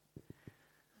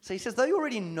 So he says, though you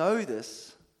already know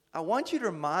this, I want you to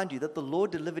remind you that the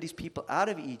Lord delivered his people out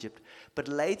of Egypt, but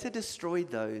later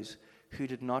destroyed those who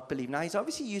did not believe. Now, he's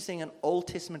obviously using an Old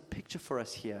Testament picture for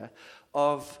us here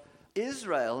of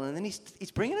Israel, and then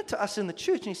he's bringing it to us in the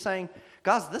church, and he's saying,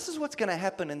 guys, this is what's going to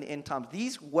happen in the end times.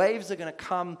 These waves are going to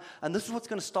come, and this is what's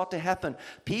going to start to happen.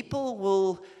 People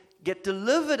will get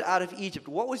delivered out of Egypt.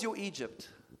 What was your Egypt?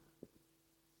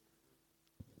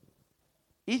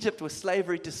 Egypt was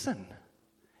slavery to sin.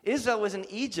 Israel was in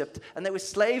Egypt, and they were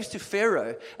slaves to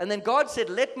Pharaoh. And then God said,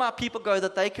 let my people go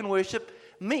that they can worship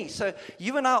me. So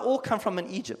you and I all come from an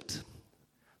Egypt.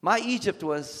 My Egypt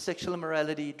was sexual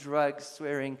immorality, drugs,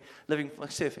 swearing, living,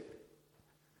 surfing.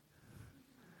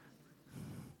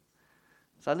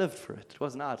 So I lived for it. It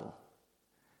was an idol.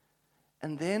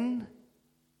 And then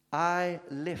I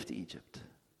left Egypt.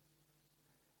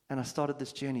 And I started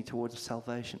this journey towards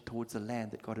salvation, towards the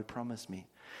land that God had promised me.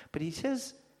 But he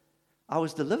says, I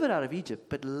was delivered out of Egypt,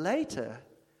 but later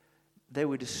they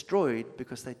were destroyed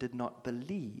because they did not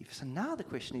believe. So now the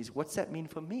question is, what's that mean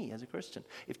for me as a Christian?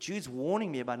 If Jude's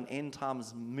warning me about an end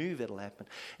times move that'll happen,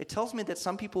 it tells me that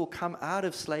some people will come out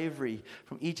of slavery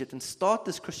from Egypt and start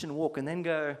this Christian walk and then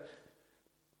go,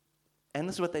 and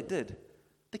this is what they did.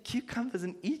 The cucumbers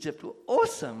in Egypt were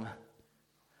awesome.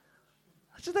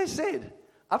 That's what they said.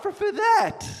 I prefer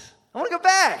that. I want to go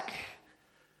back.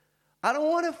 I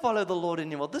don't want to follow the Lord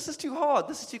anymore. This is too hard.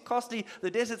 This is too costly. The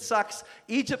desert sucks.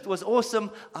 Egypt was awesome.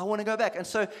 I want to go back. And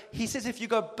so he says, if you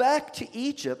go back to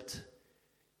Egypt,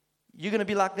 you're going to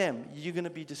be like them. You're going to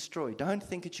be destroyed. Don't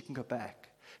think that you can go back.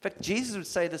 In fact, Jesus would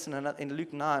say this in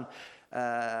Luke 9,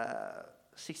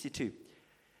 62.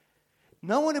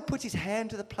 No one who puts his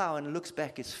hand to the plow and looks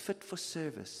back is fit for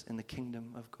service in the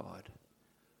kingdom of God.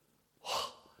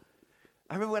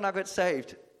 I remember when I got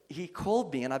saved, he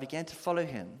called me and I began to follow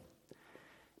him.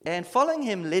 And following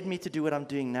him led me to do what I'm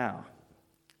doing now.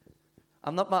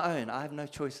 I'm not my own. I have no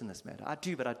choice in this matter. I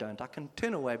do, but I don't. I can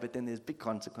turn away, but then there's big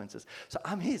consequences. So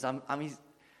I'm his. I'm his.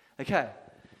 Okay.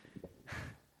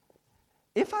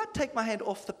 If I take my hand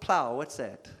off the plow, what's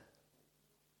that?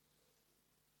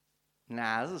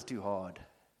 Nah, this is too hard.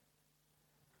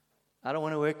 I don't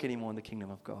want to work anymore in the kingdom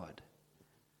of God.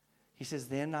 He says,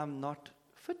 then I'm not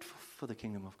fit for the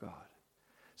kingdom of God.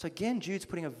 So again, Jude's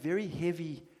putting a very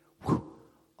heavy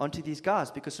onto these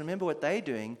guys, because remember what they're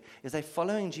doing is they're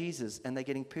following Jesus and they're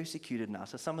getting persecuted now.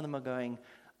 So some of them are going,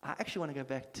 I actually want to go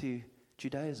back to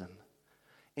Judaism.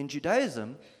 In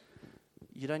Judaism,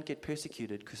 you don't get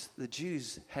persecuted because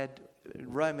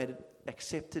Rome had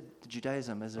accepted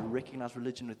Judaism as a recognized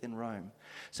religion within Rome.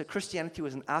 So Christianity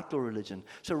was an outlaw religion.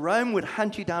 So Rome would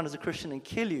hunt you down as a Christian and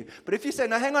kill you. But if you say,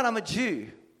 no, hang on, I'm a Jew,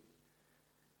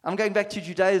 I'm going back to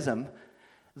Judaism,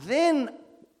 then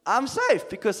I'm safe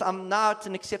because it's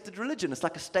an accepted religion. It's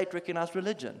like a state-recognized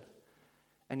religion.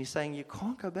 And you're saying you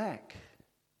can't go back.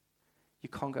 You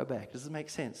can't go back. Does it make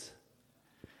sense?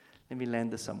 Let me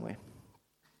land this somewhere.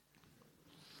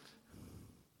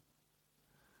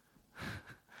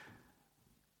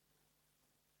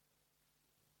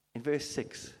 In verse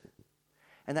 6,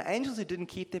 and the angels who didn't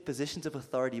keep their positions of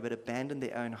authority but abandoned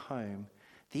their own home,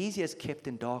 these he has kept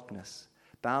in darkness,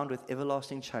 bound with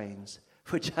everlasting chains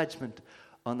for judgment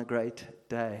on the great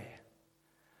day.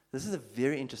 This is a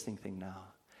very interesting thing now.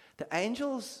 The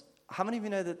angels, how many of you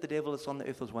know that the devil that's on the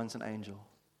earth was once an angel?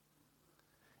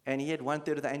 And he had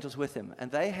 1/3 of the angels with him.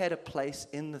 And they had a place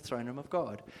in the throne room of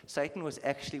God. Satan was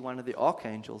actually one of the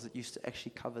archangels that used to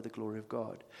actually cover the glory of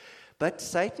God. But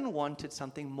Satan wanted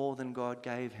something more than God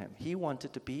gave him. He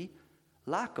wanted to be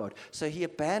like God. So he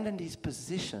abandoned his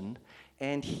position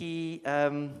and he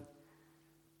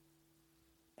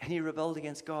rebelled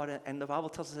against God. And the Bible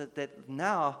tells us that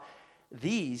now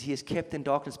these he has kept in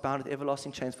darkness, bound with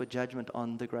everlasting chains for judgment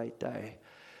on the great day.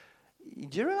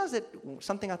 Do you realize that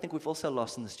something I think we've also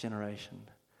lost in this generation?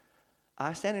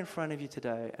 I stand in front of you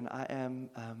today and I am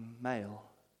male.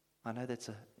 I know that's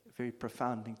a very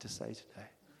profound thing to say today.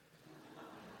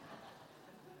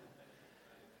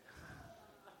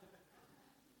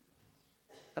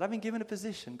 But I've been given a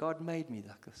position. God made me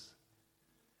like this.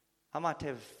 I might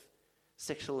have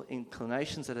sexual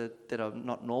inclinations that are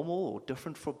not normal or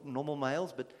different from normal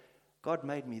males, but God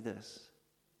made me this.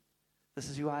 This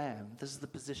is who I am. This is the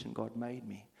position God made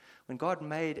me. When God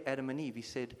made Adam and Eve, he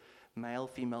said, male,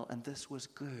 female, and this was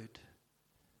good.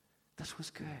 This was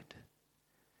good.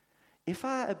 If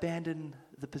I abandon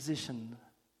the position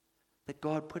that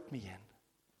God put me in,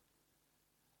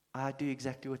 I do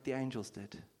exactly what the angels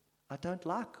did. I don't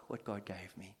like what God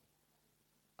gave me.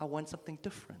 I want something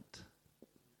different.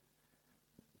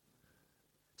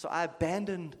 So I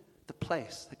abandoned the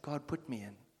place that God put me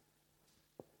in.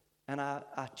 And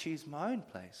I choose my own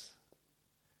place.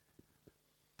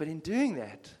 But in doing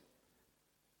that,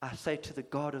 I say to the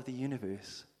God of the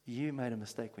universe, you made a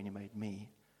mistake when you made me.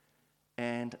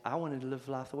 And I wanted to live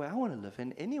life the way I want to live.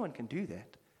 And anyone can do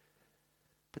that.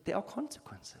 But there are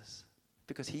consequences.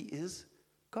 Because he is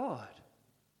God.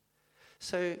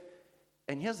 So,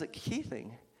 and here's the key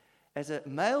thing. As a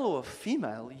male or a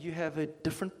female, you have a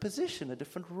different position, a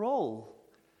different role.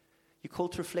 You're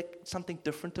called to reflect something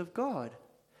different of God.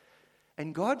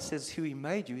 And God says who he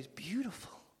made you is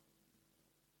beautiful.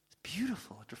 It's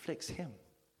beautiful. It reflects him.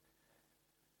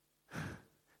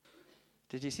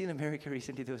 Did you see in America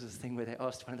recently there was this thing where they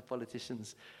asked one of the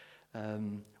politicians,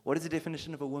 what is the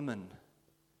definition of a woman?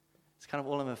 It's kind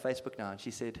of all on her Facebook now. And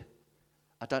she said,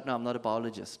 I don't know, I'm not a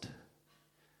biologist.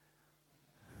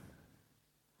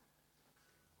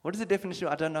 What is the definition?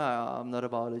 I don't know. I'm not a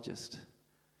biologist.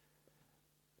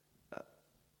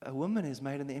 A woman is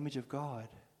made in the image of God.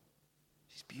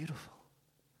 She's beautiful.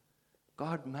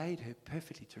 God made her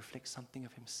perfectly to reflect something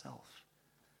of himself.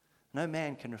 No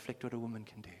man can reflect what a woman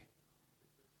can do.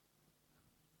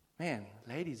 Man,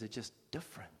 ladies are just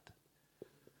different.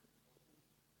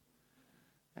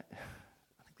 I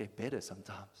think they're better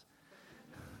sometimes.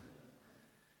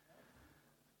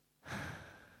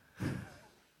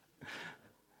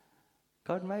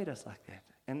 God made us like that.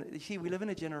 And you see, we live in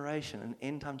a generation, an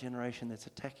end-time generation that's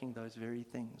attacking those very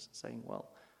things, saying,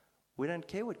 well, we don't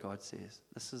care what God says.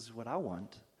 This is what I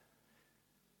want.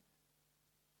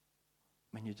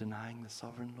 When you're denying the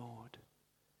sovereign Lord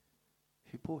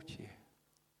who bought you.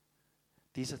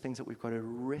 These are things that we've got to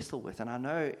wrestle with. And I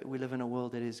know we live in a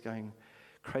world that is going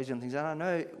crazy on things. And I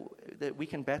know that we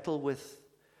can battle with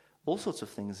all sorts of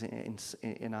things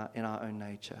in our own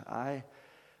nature.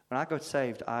 When I got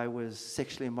saved, I was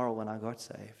sexually immoral when I got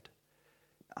saved.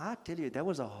 I tell you, that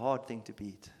was a hard thing to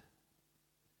beat.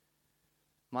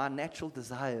 My natural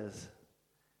desires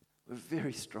were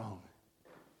very strong.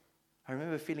 I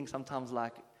remember feeling sometimes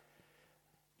like,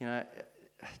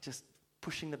 just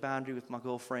pushing the boundary with my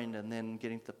girlfriend and then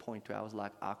getting to the point where I was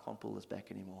like, I can't pull this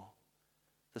back anymore.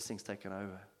 This thing's taken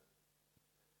over.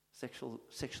 Sexual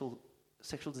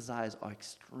desires are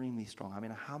extremely strong. I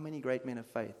mean, how many great men of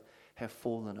faith have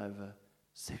fallen over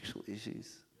sexual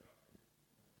issues?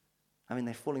 I mean,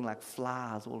 they're falling like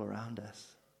flies all around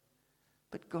us.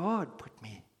 But God put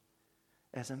me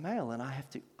as a male, and I have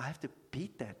to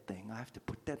beat that thing. I have to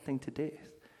put that thing to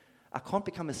death. I can't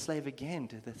become a slave again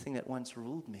to the thing that once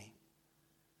ruled me.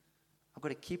 I've got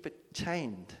to keep it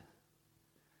chained.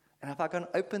 And if I can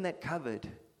open that cupboard,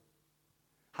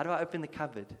 how do I open the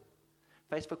cupboard?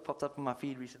 Facebook popped up on my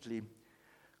feed recently.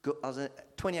 I was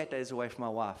 28 days away from my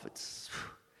wife.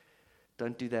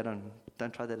 Don't try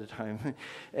that at home.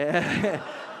 I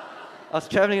was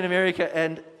traveling in America,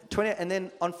 and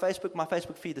then on Facebook, my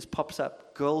Facebook feed, this pops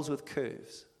up, girls with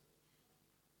curves.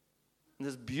 And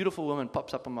this beautiful woman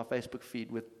pops up on my Facebook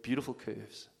feed with beautiful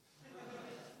curves.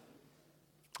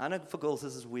 I know for girls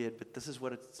this is weird, but this is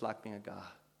what it's like being a guy.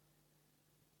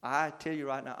 I tell you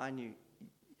right now, I knew,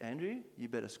 Andrew, you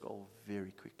better scroll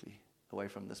very quickly away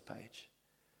from this page.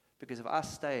 Because if I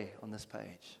stay on this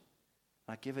page,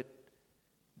 I give it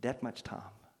that much time,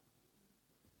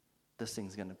 this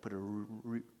thing's going to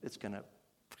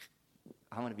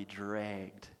I'm going to be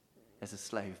dragged as a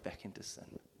slave back into sin.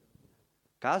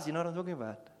 Guys, you know what I'm talking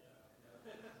about?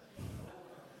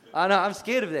 I know, I'm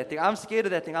scared of that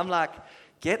thing. I'm like,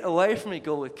 get away from me,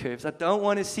 girl with curves. I don't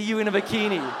want to see you in a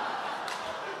bikini.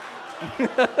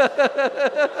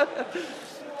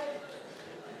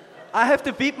 I have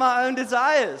to beat my own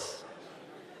desires.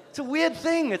 It's a weird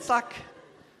thing. It's like,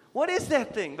 what is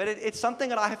that thing? But it's something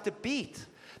that I have to beat.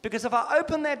 Because if I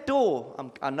open that door,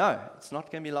 I know it's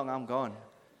not going to be long. I'm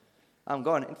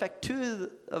gone. In fact, two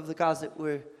of the guys that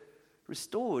were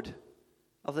restored,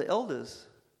 of the elders,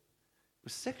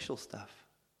 was sexual stuff.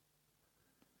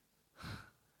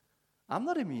 I'm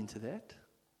not immune to that.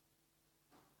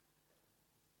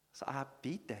 So I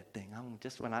beat that thing. How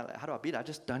do I beat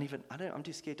it? I'm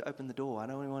too scared to open the door. I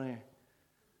don't want to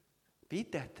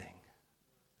beat that thing.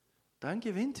 Don't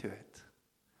give in to it.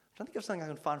 I'm trying to think of something I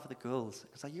can find for the girls.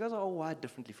 It's like, you guys are all wired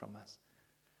differently from us.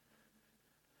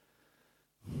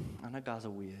 I know guys are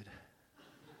weird.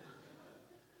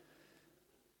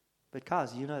 But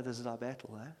guys, you know this is our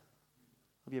battle, eh?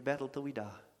 It'll be a battle till we die.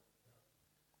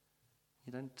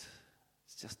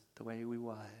 It's just the way we're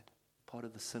wired. Part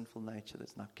of the sinful nature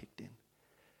that's not kicked in.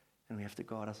 And we have to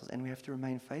guard ourselves. And we have to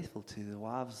remain faithful to the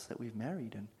wives that we've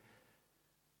married. And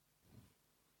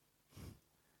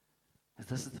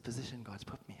this is the position God's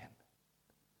put me in.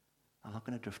 I'm not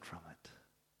going to drift from it.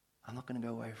 I'm not going to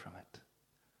go away from it.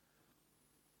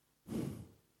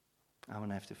 I'm going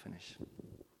to have to finish.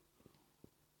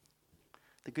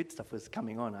 The good stuff was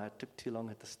coming on. I took too long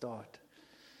at the start.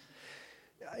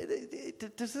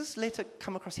 Does this letter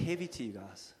come across heavy to you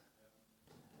guys?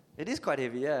 It is quite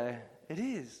heavy, yeah. It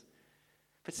is.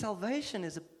 But salvation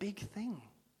is a big thing.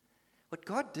 What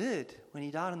God did when He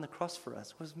died on the cross for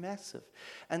us was massive.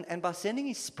 And by sending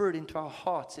His Spirit into our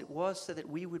hearts, it was so that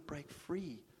we would break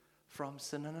free from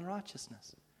sin and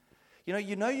unrighteousness.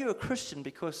 You know you're a Christian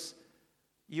because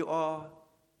you are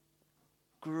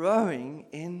growing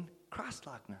in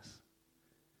Christ-likeness.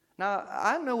 Now,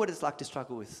 I know what it's like to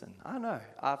struggle with sin. I know.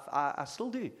 I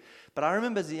still do. But I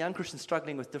remember as a young Christian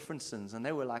struggling with different sins, and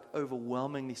they were like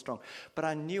overwhelmingly strong. But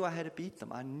I knew I had to beat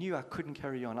them. I knew I couldn't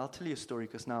carry on. I'll tell you a story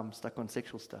because now I'm stuck on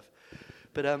sexual stuff.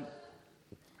 But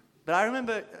I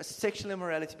remember sexual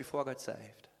immorality before I got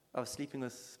saved. I was sleeping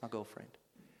with my girlfriend.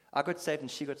 I got saved and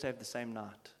she got saved the same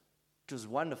night. It was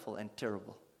wonderful and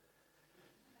terrible.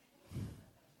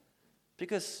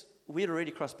 Because we had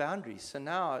already crossed boundaries. So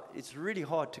now it's really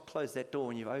hard to close that door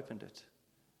when you've opened it.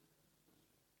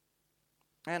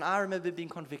 And I remember being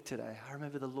convicted. I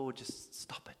remember the Lord just,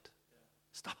 stop it.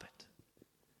 Stop it.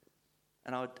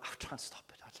 And I would try and stop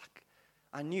it.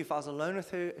 I knew if I was alone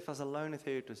with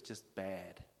her, it was just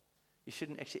bad. You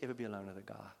shouldn't actually ever be alone with a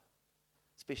guy.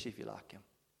 Especially if you like him.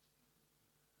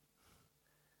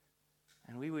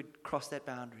 And we would cross that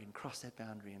boundary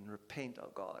and repent.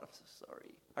 Oh God, I'm so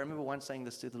sorry. I remember once saying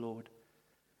this to the Lord.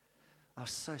 I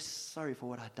was so sorry for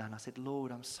what I'd done. I said,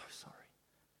 Lord, I'm so sorry.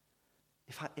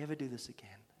 If I ever do this again,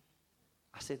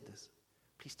 I said this,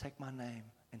 please take my name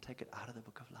and take it out of the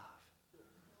book of life.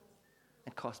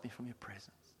 And cast me from your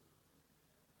presence.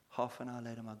 Half an hour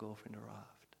later, my girlfriend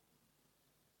arrived.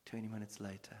 20 minutes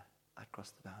later, I'd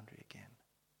crossed the boundary again.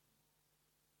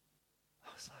 I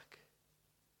was like,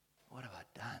 what have I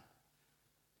done?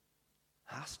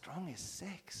 How strong is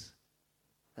sex?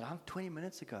 That I'm 20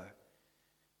 minutes ago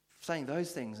saying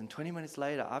those things, and 20 minutes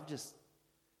later, I've just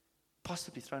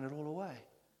possibly thrown it all away.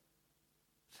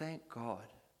 Thank God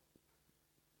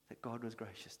that God was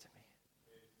gracious to me.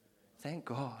 Thank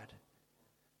God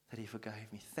that He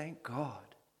forgave me. Thank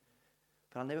God.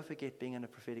 But I'll never forget being in a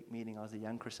prophetic meeting. I was a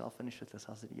young Christian. I'll finish with this.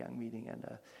 I was at a young meeting, and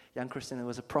a young Christian, there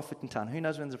was a prophet in town. Who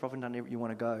knows when there's a prophet in town you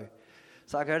want to go?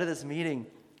 So I go to this meeting,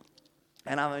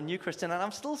 and I'm a new Christian, and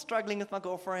I'm still struggling with my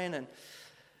girlfriend, and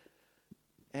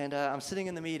And I'm sitting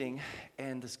in the meeting,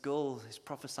 and this girl is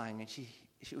prophesying, and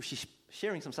she's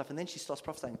sharing some stuff, and then she starts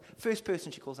prophesying. First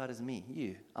person she calls out is me,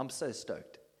 you. I'm so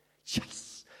stoked.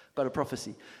 Yes, got a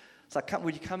prophecy. It's like,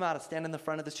 would you come out and stand in the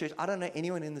front of this church? I don't know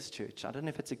anyone in this church. I don't know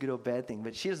if it's a good or bad thing,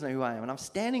 but she doesn't know who I am. And I'm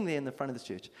standing there in the front of this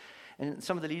church. And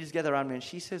some of the leaders gather around me, and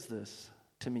she says this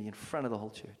to me in front of the whole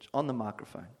church, on the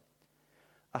microphone.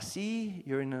 I see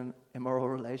you're in an immoral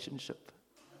relationship.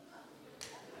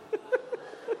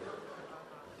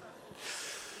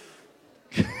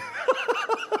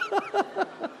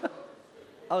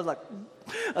 I was like,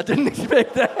 I didn't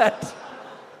expect that.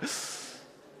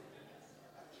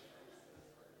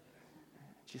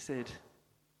 She said,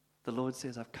 the Lord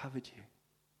says, I've covered you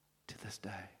to this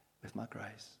day with my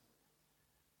grace.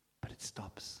 But it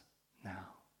stops now.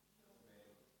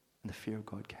 And the fear of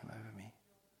God came over me.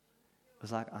 It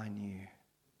was like I knew,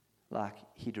 like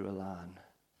he drew a line.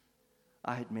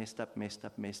 I had messed up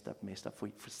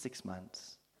for 6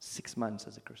 months. 6 months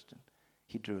as a Christian.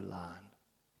 He drew a line.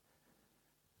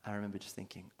 I remember just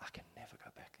thinking, I can never go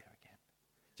back there again.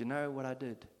 Do you know what I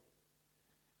did?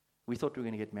 We thought we were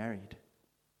going to get married.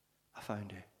 I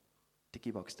phoned her.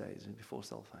 Dicky box days before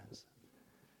cell phones.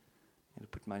 You know,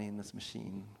 put money in this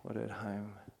machine. What at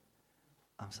home?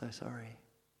 I'm so sorry.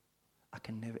 I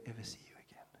can never ever see you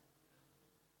again.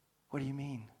 What do you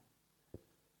mean?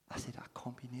 I said, I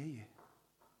can't be near you.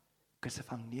 Because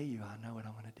if I'm near you, I know what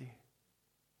I'm going to do.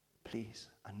 Please,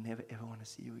 I never ever want to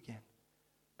see you again.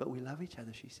 But we love each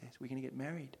other, she says. We're going to get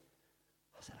married.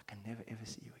 I said, I can never ever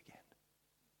see you again.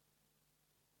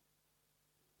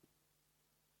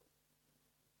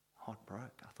 Heart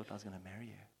broke. I thought I was going to marry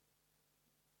her.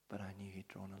 But I knew he'd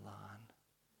drawn a line.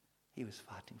 He was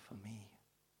fighting for me,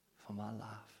 for my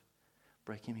life,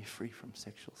 breaking me free from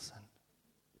sexual sin.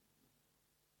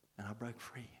 And I broke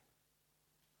free.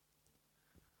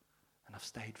 And I've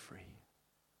stayed free.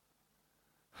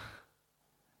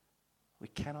 We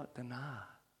cannot deny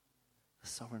the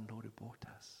sovereign Lord who bought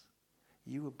us.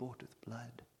 You were bought with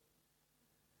blood.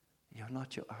 You're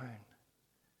not your own.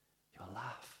 Your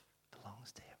life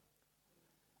belongs to him.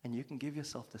 And you can give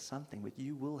yourself to something, but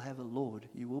you will have a Lord.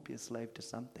 You will be a slave to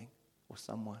something or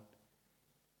someone.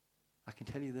 I can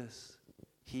tell you this.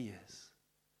 He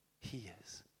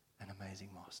is an amazing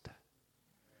master.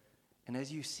 And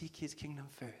as you seek his kingdom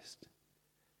first,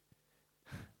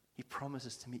 he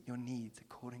promises to meet your needs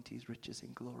according to his riches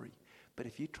in glory. But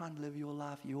if you try and live your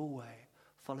life your way,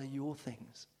 follow your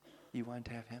things, you won't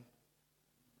have him.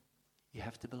 You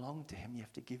have to belong to him. You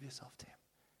have to give yourself to him.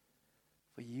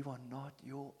 For you are not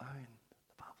your own,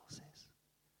 the Bible says.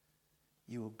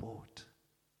 You were bought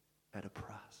at a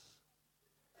price.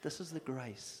 This is the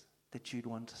grace that Jude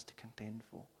wants us to contend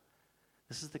for.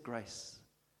 This is the grace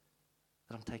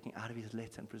that I'm taking out of his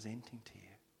letter and presenting to you.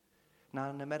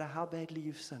 Now, no matter how badly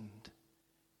you've sinned,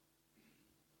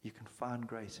 you can find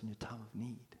grace in your time of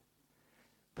need.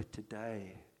 But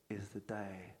today is the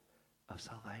day of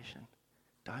salvation.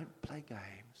 Don't play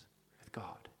games with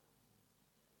God.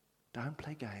 Don't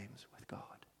play games with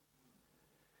God.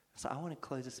 So I want to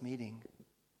close this meeting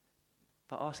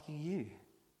by asking you,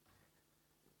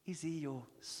 is he your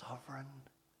sovereign,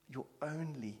 your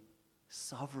only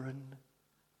sovereign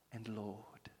and Lord?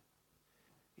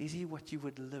 Is he what you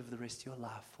would live the rest of your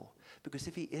life for? Because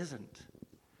if he isn't,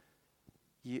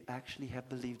 you actually have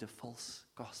believed a false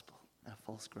gospel and a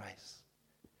false grace.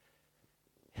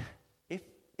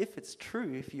 If it's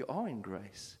true, if you are in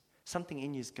grace, something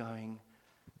in you is going,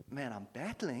 man, I'm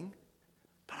battling,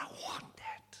 but I want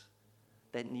that.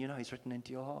 Then you know he's written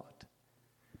into your heart.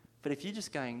 But if you're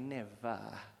just going, never,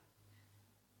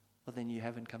 well then you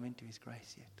haven't come into his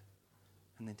grace yet.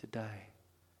 And then today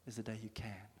is the day you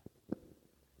can.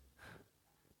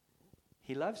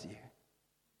 He loves you.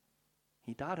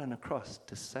 He died on a cross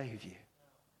to save you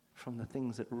from the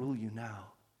things that rule you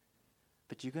now.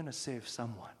 But you're going to serve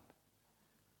someone.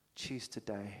 Choose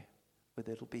today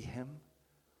whether it'll be him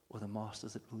or the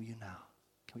masters that rule you now.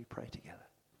 Can we pray together?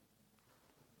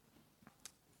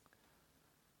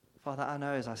 Father, I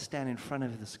know as I stand in front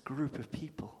of this group of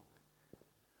people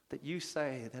that you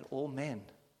say that all men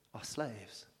are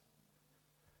slaves.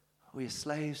 We are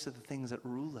slaves to the things that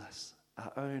rule us,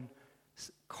 our own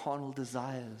carnal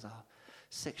desires, our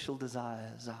sexual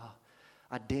desires, our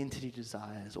identity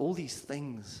desires, all these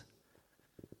things.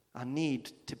 Our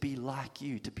need to be like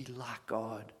you, to be like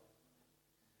God.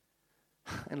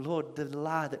 And Lord, the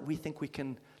lie that we think we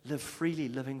can live freely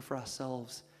living for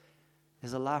ourselves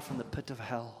is a lie from the pit of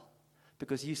hell.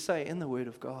 Because you say in the Word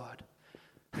of God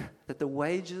that the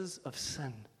wages of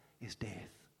sin is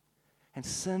death. And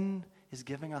sin is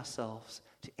giving ourselves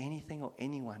to anything or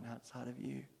anyone outside of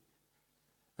you.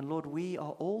 And Lord, we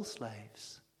are all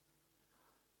slaves.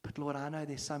 But Lord, I know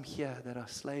there's some here that are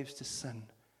slaves to sin.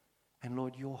 And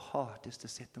Lord, your heart is to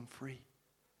set them free.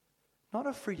 Not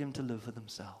a freedom to live for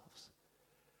themselves,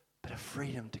 but a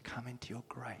freedom to come into your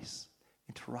grace,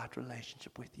 into right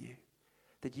relationship with you.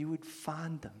 That you would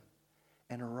find them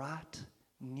and write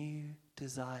new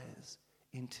desires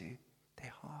into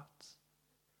their hearts.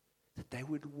 That they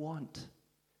would want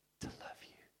to love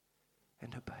you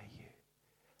and obey you.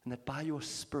 And that by your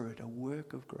Spirit, a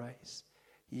work of grace,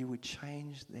 you would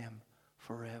change them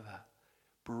forever,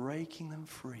 breaking them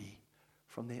free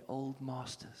from their old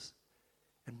masters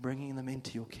and bringing them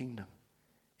into your kingdom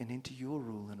and into your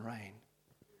rule and reign.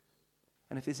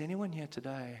 And if there's anyone here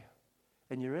today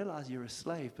and you realize you're a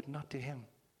slave, but not to him,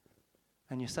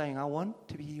 and you're saying, I want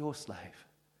to be your slave.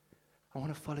 I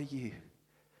want to follow you.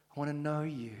 I want to know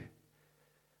you.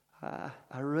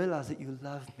 I realize that you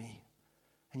love me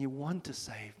and you want to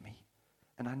save me,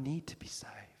 and I need to be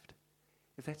saved.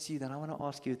 If that's you, then I want to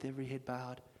ask you with every head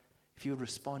bowed, if you would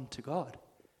respond to God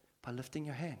by lifting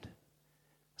your hand,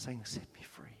 saying, set me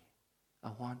free.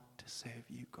 I want to serve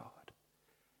you, God.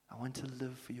 I want to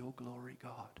live for your glory,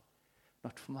 God,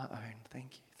 not for my own.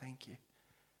 Thank you, thank you,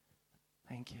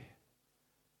 thank you,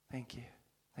 thank you,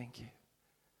 thank you,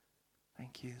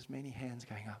 thank you. There's many hands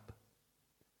going up.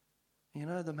 You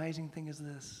know, the amazing thing is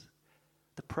this.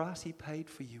 The price he paid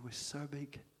for you was so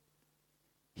big.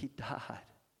 He died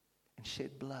and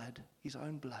shed blood, his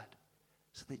own blood,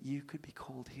 so that you could be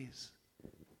called his.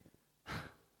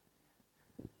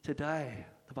 Today,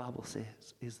 the Bible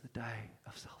says, is the day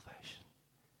of salvation.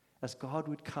 As God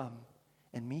would come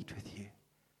and meet with you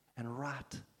and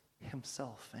write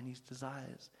himself and his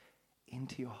desires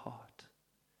into your heart.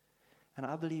 And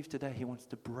I believe today he wants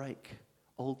to break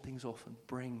old things off and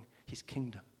bring his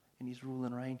kingdom and his rule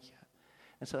and reign here.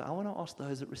 And so I want to ask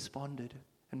those that responded,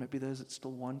 and maybe those that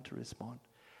still want to respond,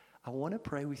 I want to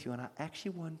pray with you, and I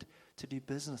actually want to do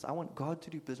business. I want God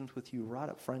to do business with you right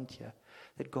up front here,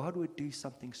 that God would do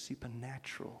something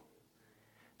supernatural.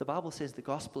 The Bible says the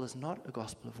gospel is not a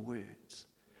gospel of words,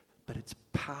 but it's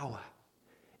power.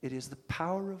 It is the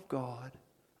power of God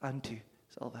unto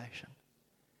salvation.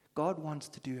 God wants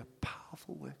to do a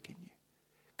powerful work in you,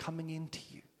 coming into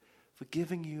you,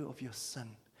 forgiving you of your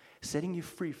sin, setting you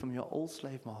free from your old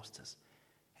slave masters,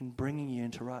 and bringing you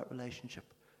into right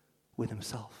relationship with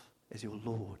himself as your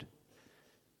Lord,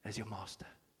 as your master.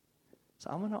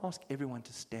 So I want to ask everyone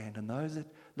to stand, and those that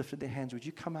lifted their hands, would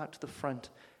you come out to the front?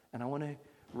 And I want to,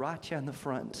 right here in the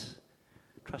front,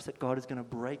 trust that God is going to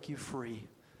break you free.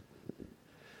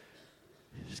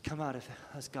 Just come out of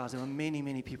those guys. There were many,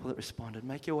 many people that responded.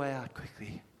 Make your way out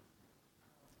quickly.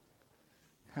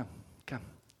 Come.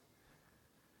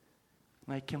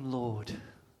 Make him Lord.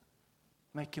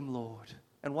 Make him Lord.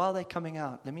 And while they're coming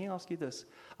out, let me ask you this.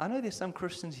 I know there's some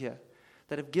Christians here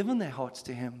that have given their hearts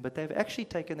to him, but they've actually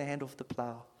taken their hand off the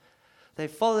plow.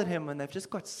 They've followed him and they've just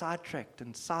got sidetracked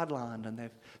and sidelined, and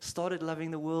they've started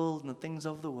loving the world and the things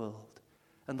of the world.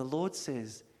 And the Lord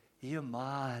says, you're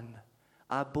mine.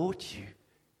 I bought you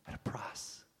at a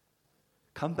price.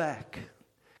 Come back.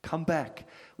 Come back.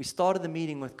 We started the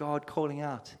meeting with God calling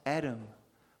out, Adam,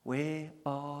 where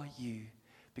are you?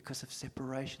 Because of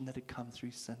separation that had come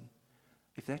through sin.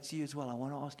 If that's you as well, I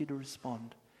want to ask you to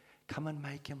respond. Come and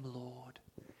make him Lord.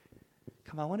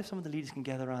 Come on, I wonder if some of the leaders can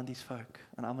gather around these folk,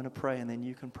 and I'm going to pray, and then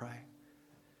you can pray.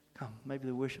 Come, maybe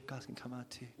the worship guys can come out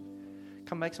too.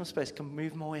 Come, make some space. Come,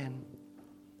 move more in.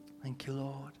 Thank you,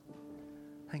 Lord.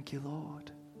 Thank you,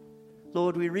 Lord.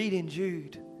 Lord, we read in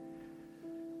Jude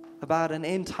about an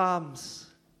end times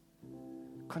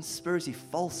conspiracy,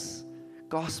 false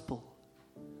gospel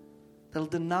that'll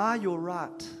deny your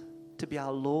right to be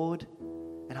our Lord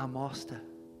and our Master,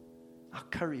 our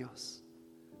Kyrios.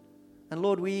 And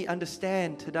Lord, we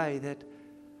understand today that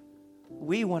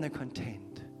we want to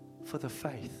contend for the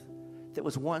faith that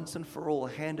was once and for all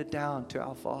handed down to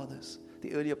our fathers,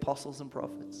 the early apostles and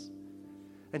prophets.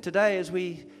 And today, as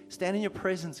we stand in your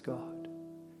presence, God,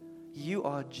 you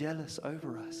are jealous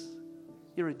over us.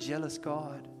 You're a jealous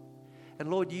God. And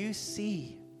Lord, you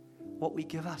see what we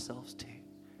give ourselves to.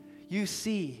 You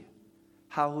see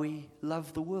how we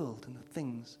love the world and the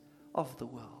things of the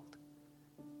world.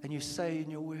 And you say in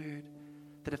your word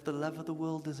that if the love of the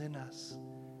world is in us,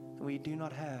 then we do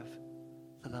not have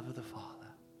the love of the Father.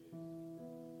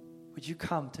 Would you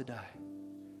come today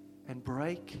and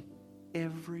break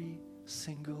every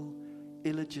single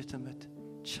illegitimate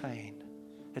chain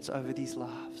that's over these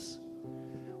lives?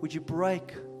 Would you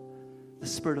break the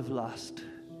spirit of lust?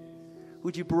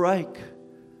 Would you break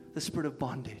the spirit of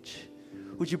bondage?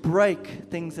 Would you break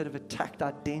things that have attacked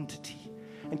identity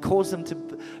and cause them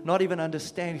to not even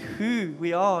understand who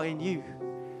we are in you.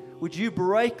 Would you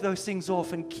break those things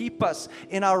off and keep us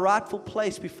in our rightful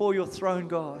place before your throne,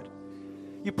 God?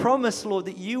 You promised, Lord,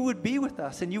 that you would be with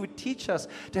us and you would teach us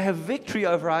to have victory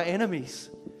over our enemies,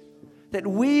 that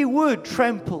we would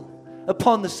trample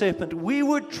upon the serpent, we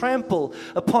would trample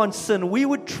upon sin, we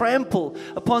would trample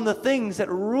upon the things that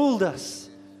ruled us.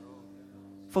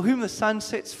 For whom the Son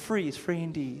sets free is free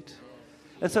indeed.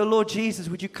 And so, Lord Jesus,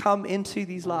 would you come into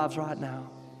these lives right now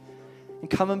and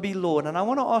come and be Lord? And I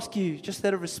want to ask you, just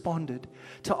that have responded,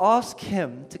 to ask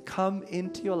Him to come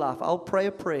into your life. I'll pray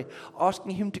a prayer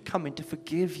asking Him to come in to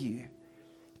forgive you,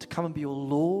 to come and be your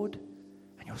Lord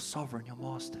and your sovereign, your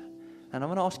master. And I'm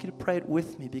going to ask you to pray it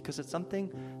with me because it's something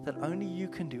that only you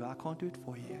can do. I can't do it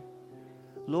for you.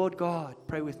 Lord God,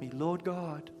 pray with me. Lord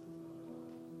God,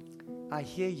 I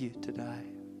hear you today.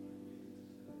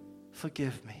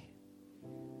 Forgive me.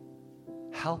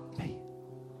 Help me.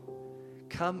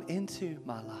 Come into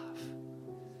my life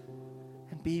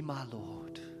and be my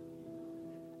Lord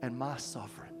and my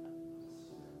sovereign,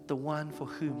 the one for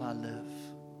whom I live.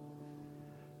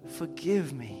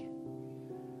 Forgive me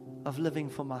of living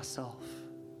for myself.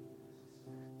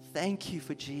 Thank you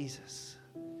for Jesus.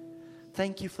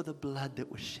 Thank you for the blood that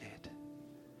was shed,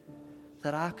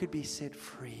 that I could be set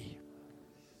free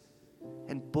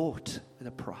and bought at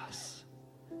a price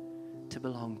to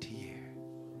belong to you.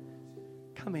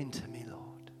 Come into me,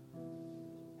 Lord,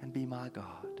 and be my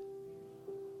God.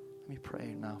 Let me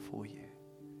pray now for you.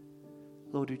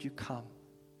 Lord, would you come?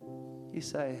 You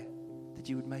say that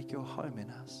you would make your home in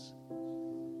us,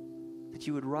 that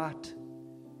you would write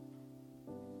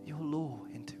your law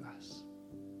into us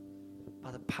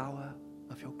by the power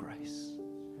of your grace,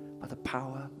 by the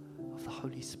power of the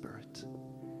Holy Spirit.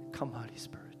 Come, Holy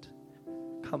Spirit.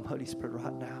 Come, Holy Spirit,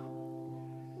 right now.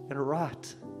 And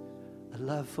write a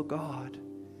love for God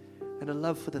and a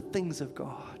love for the things of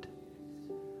God.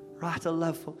 Write a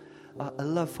love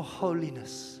for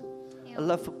holiness, a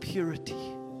love for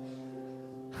purity,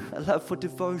 a love for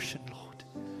devotion, Lord.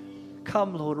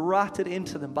 Come, Lord, write it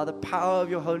into them by the power of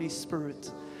your Holy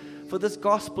Spirit. For this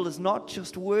gospel is not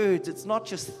just words, it's not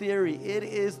just theory. It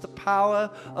is the power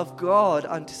of God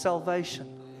unto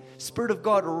salvation. Spirit of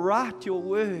God, write your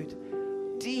word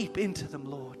deep into them,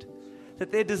 Lord.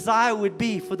 That their desire would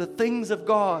be for the things of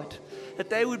God.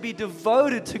 That they would be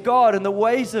devoted to God and the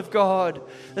ways of God.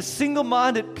 A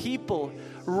single-minded people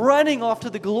running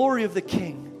after the glory of the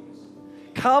King.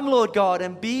 Come, Lord God,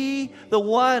 and be the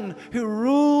one who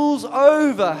rules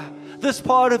over this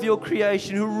part of your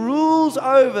creation, who rules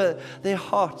over their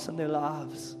hearts and their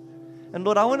lives. And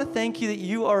Lord, I want to thank you that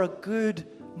you are a good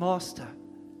master.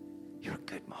 You're a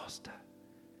good master.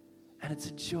 And it's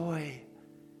a joy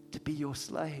to be your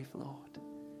slave, Lord,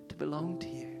 to belong to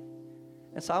you.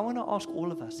 And so I want to ask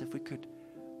all of us if we could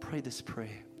pray this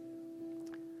prayer.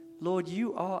 Lord,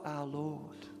 you are our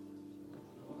Lord.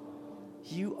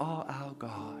 You are our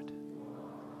God.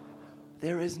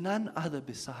 There is none other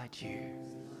beside you.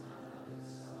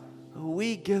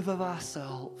 We give of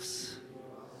ourselves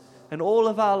and all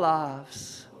of our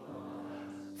lives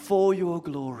for your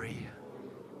glory.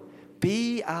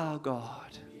 Be our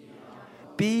God.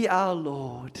 Be our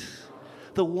Lord.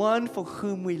 The one for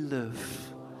whom we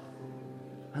live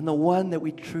and the one that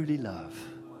we truly love.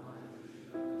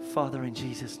 Father, in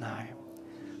Jesus' name.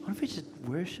 What if we just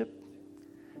worship?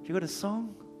 You got a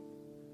song?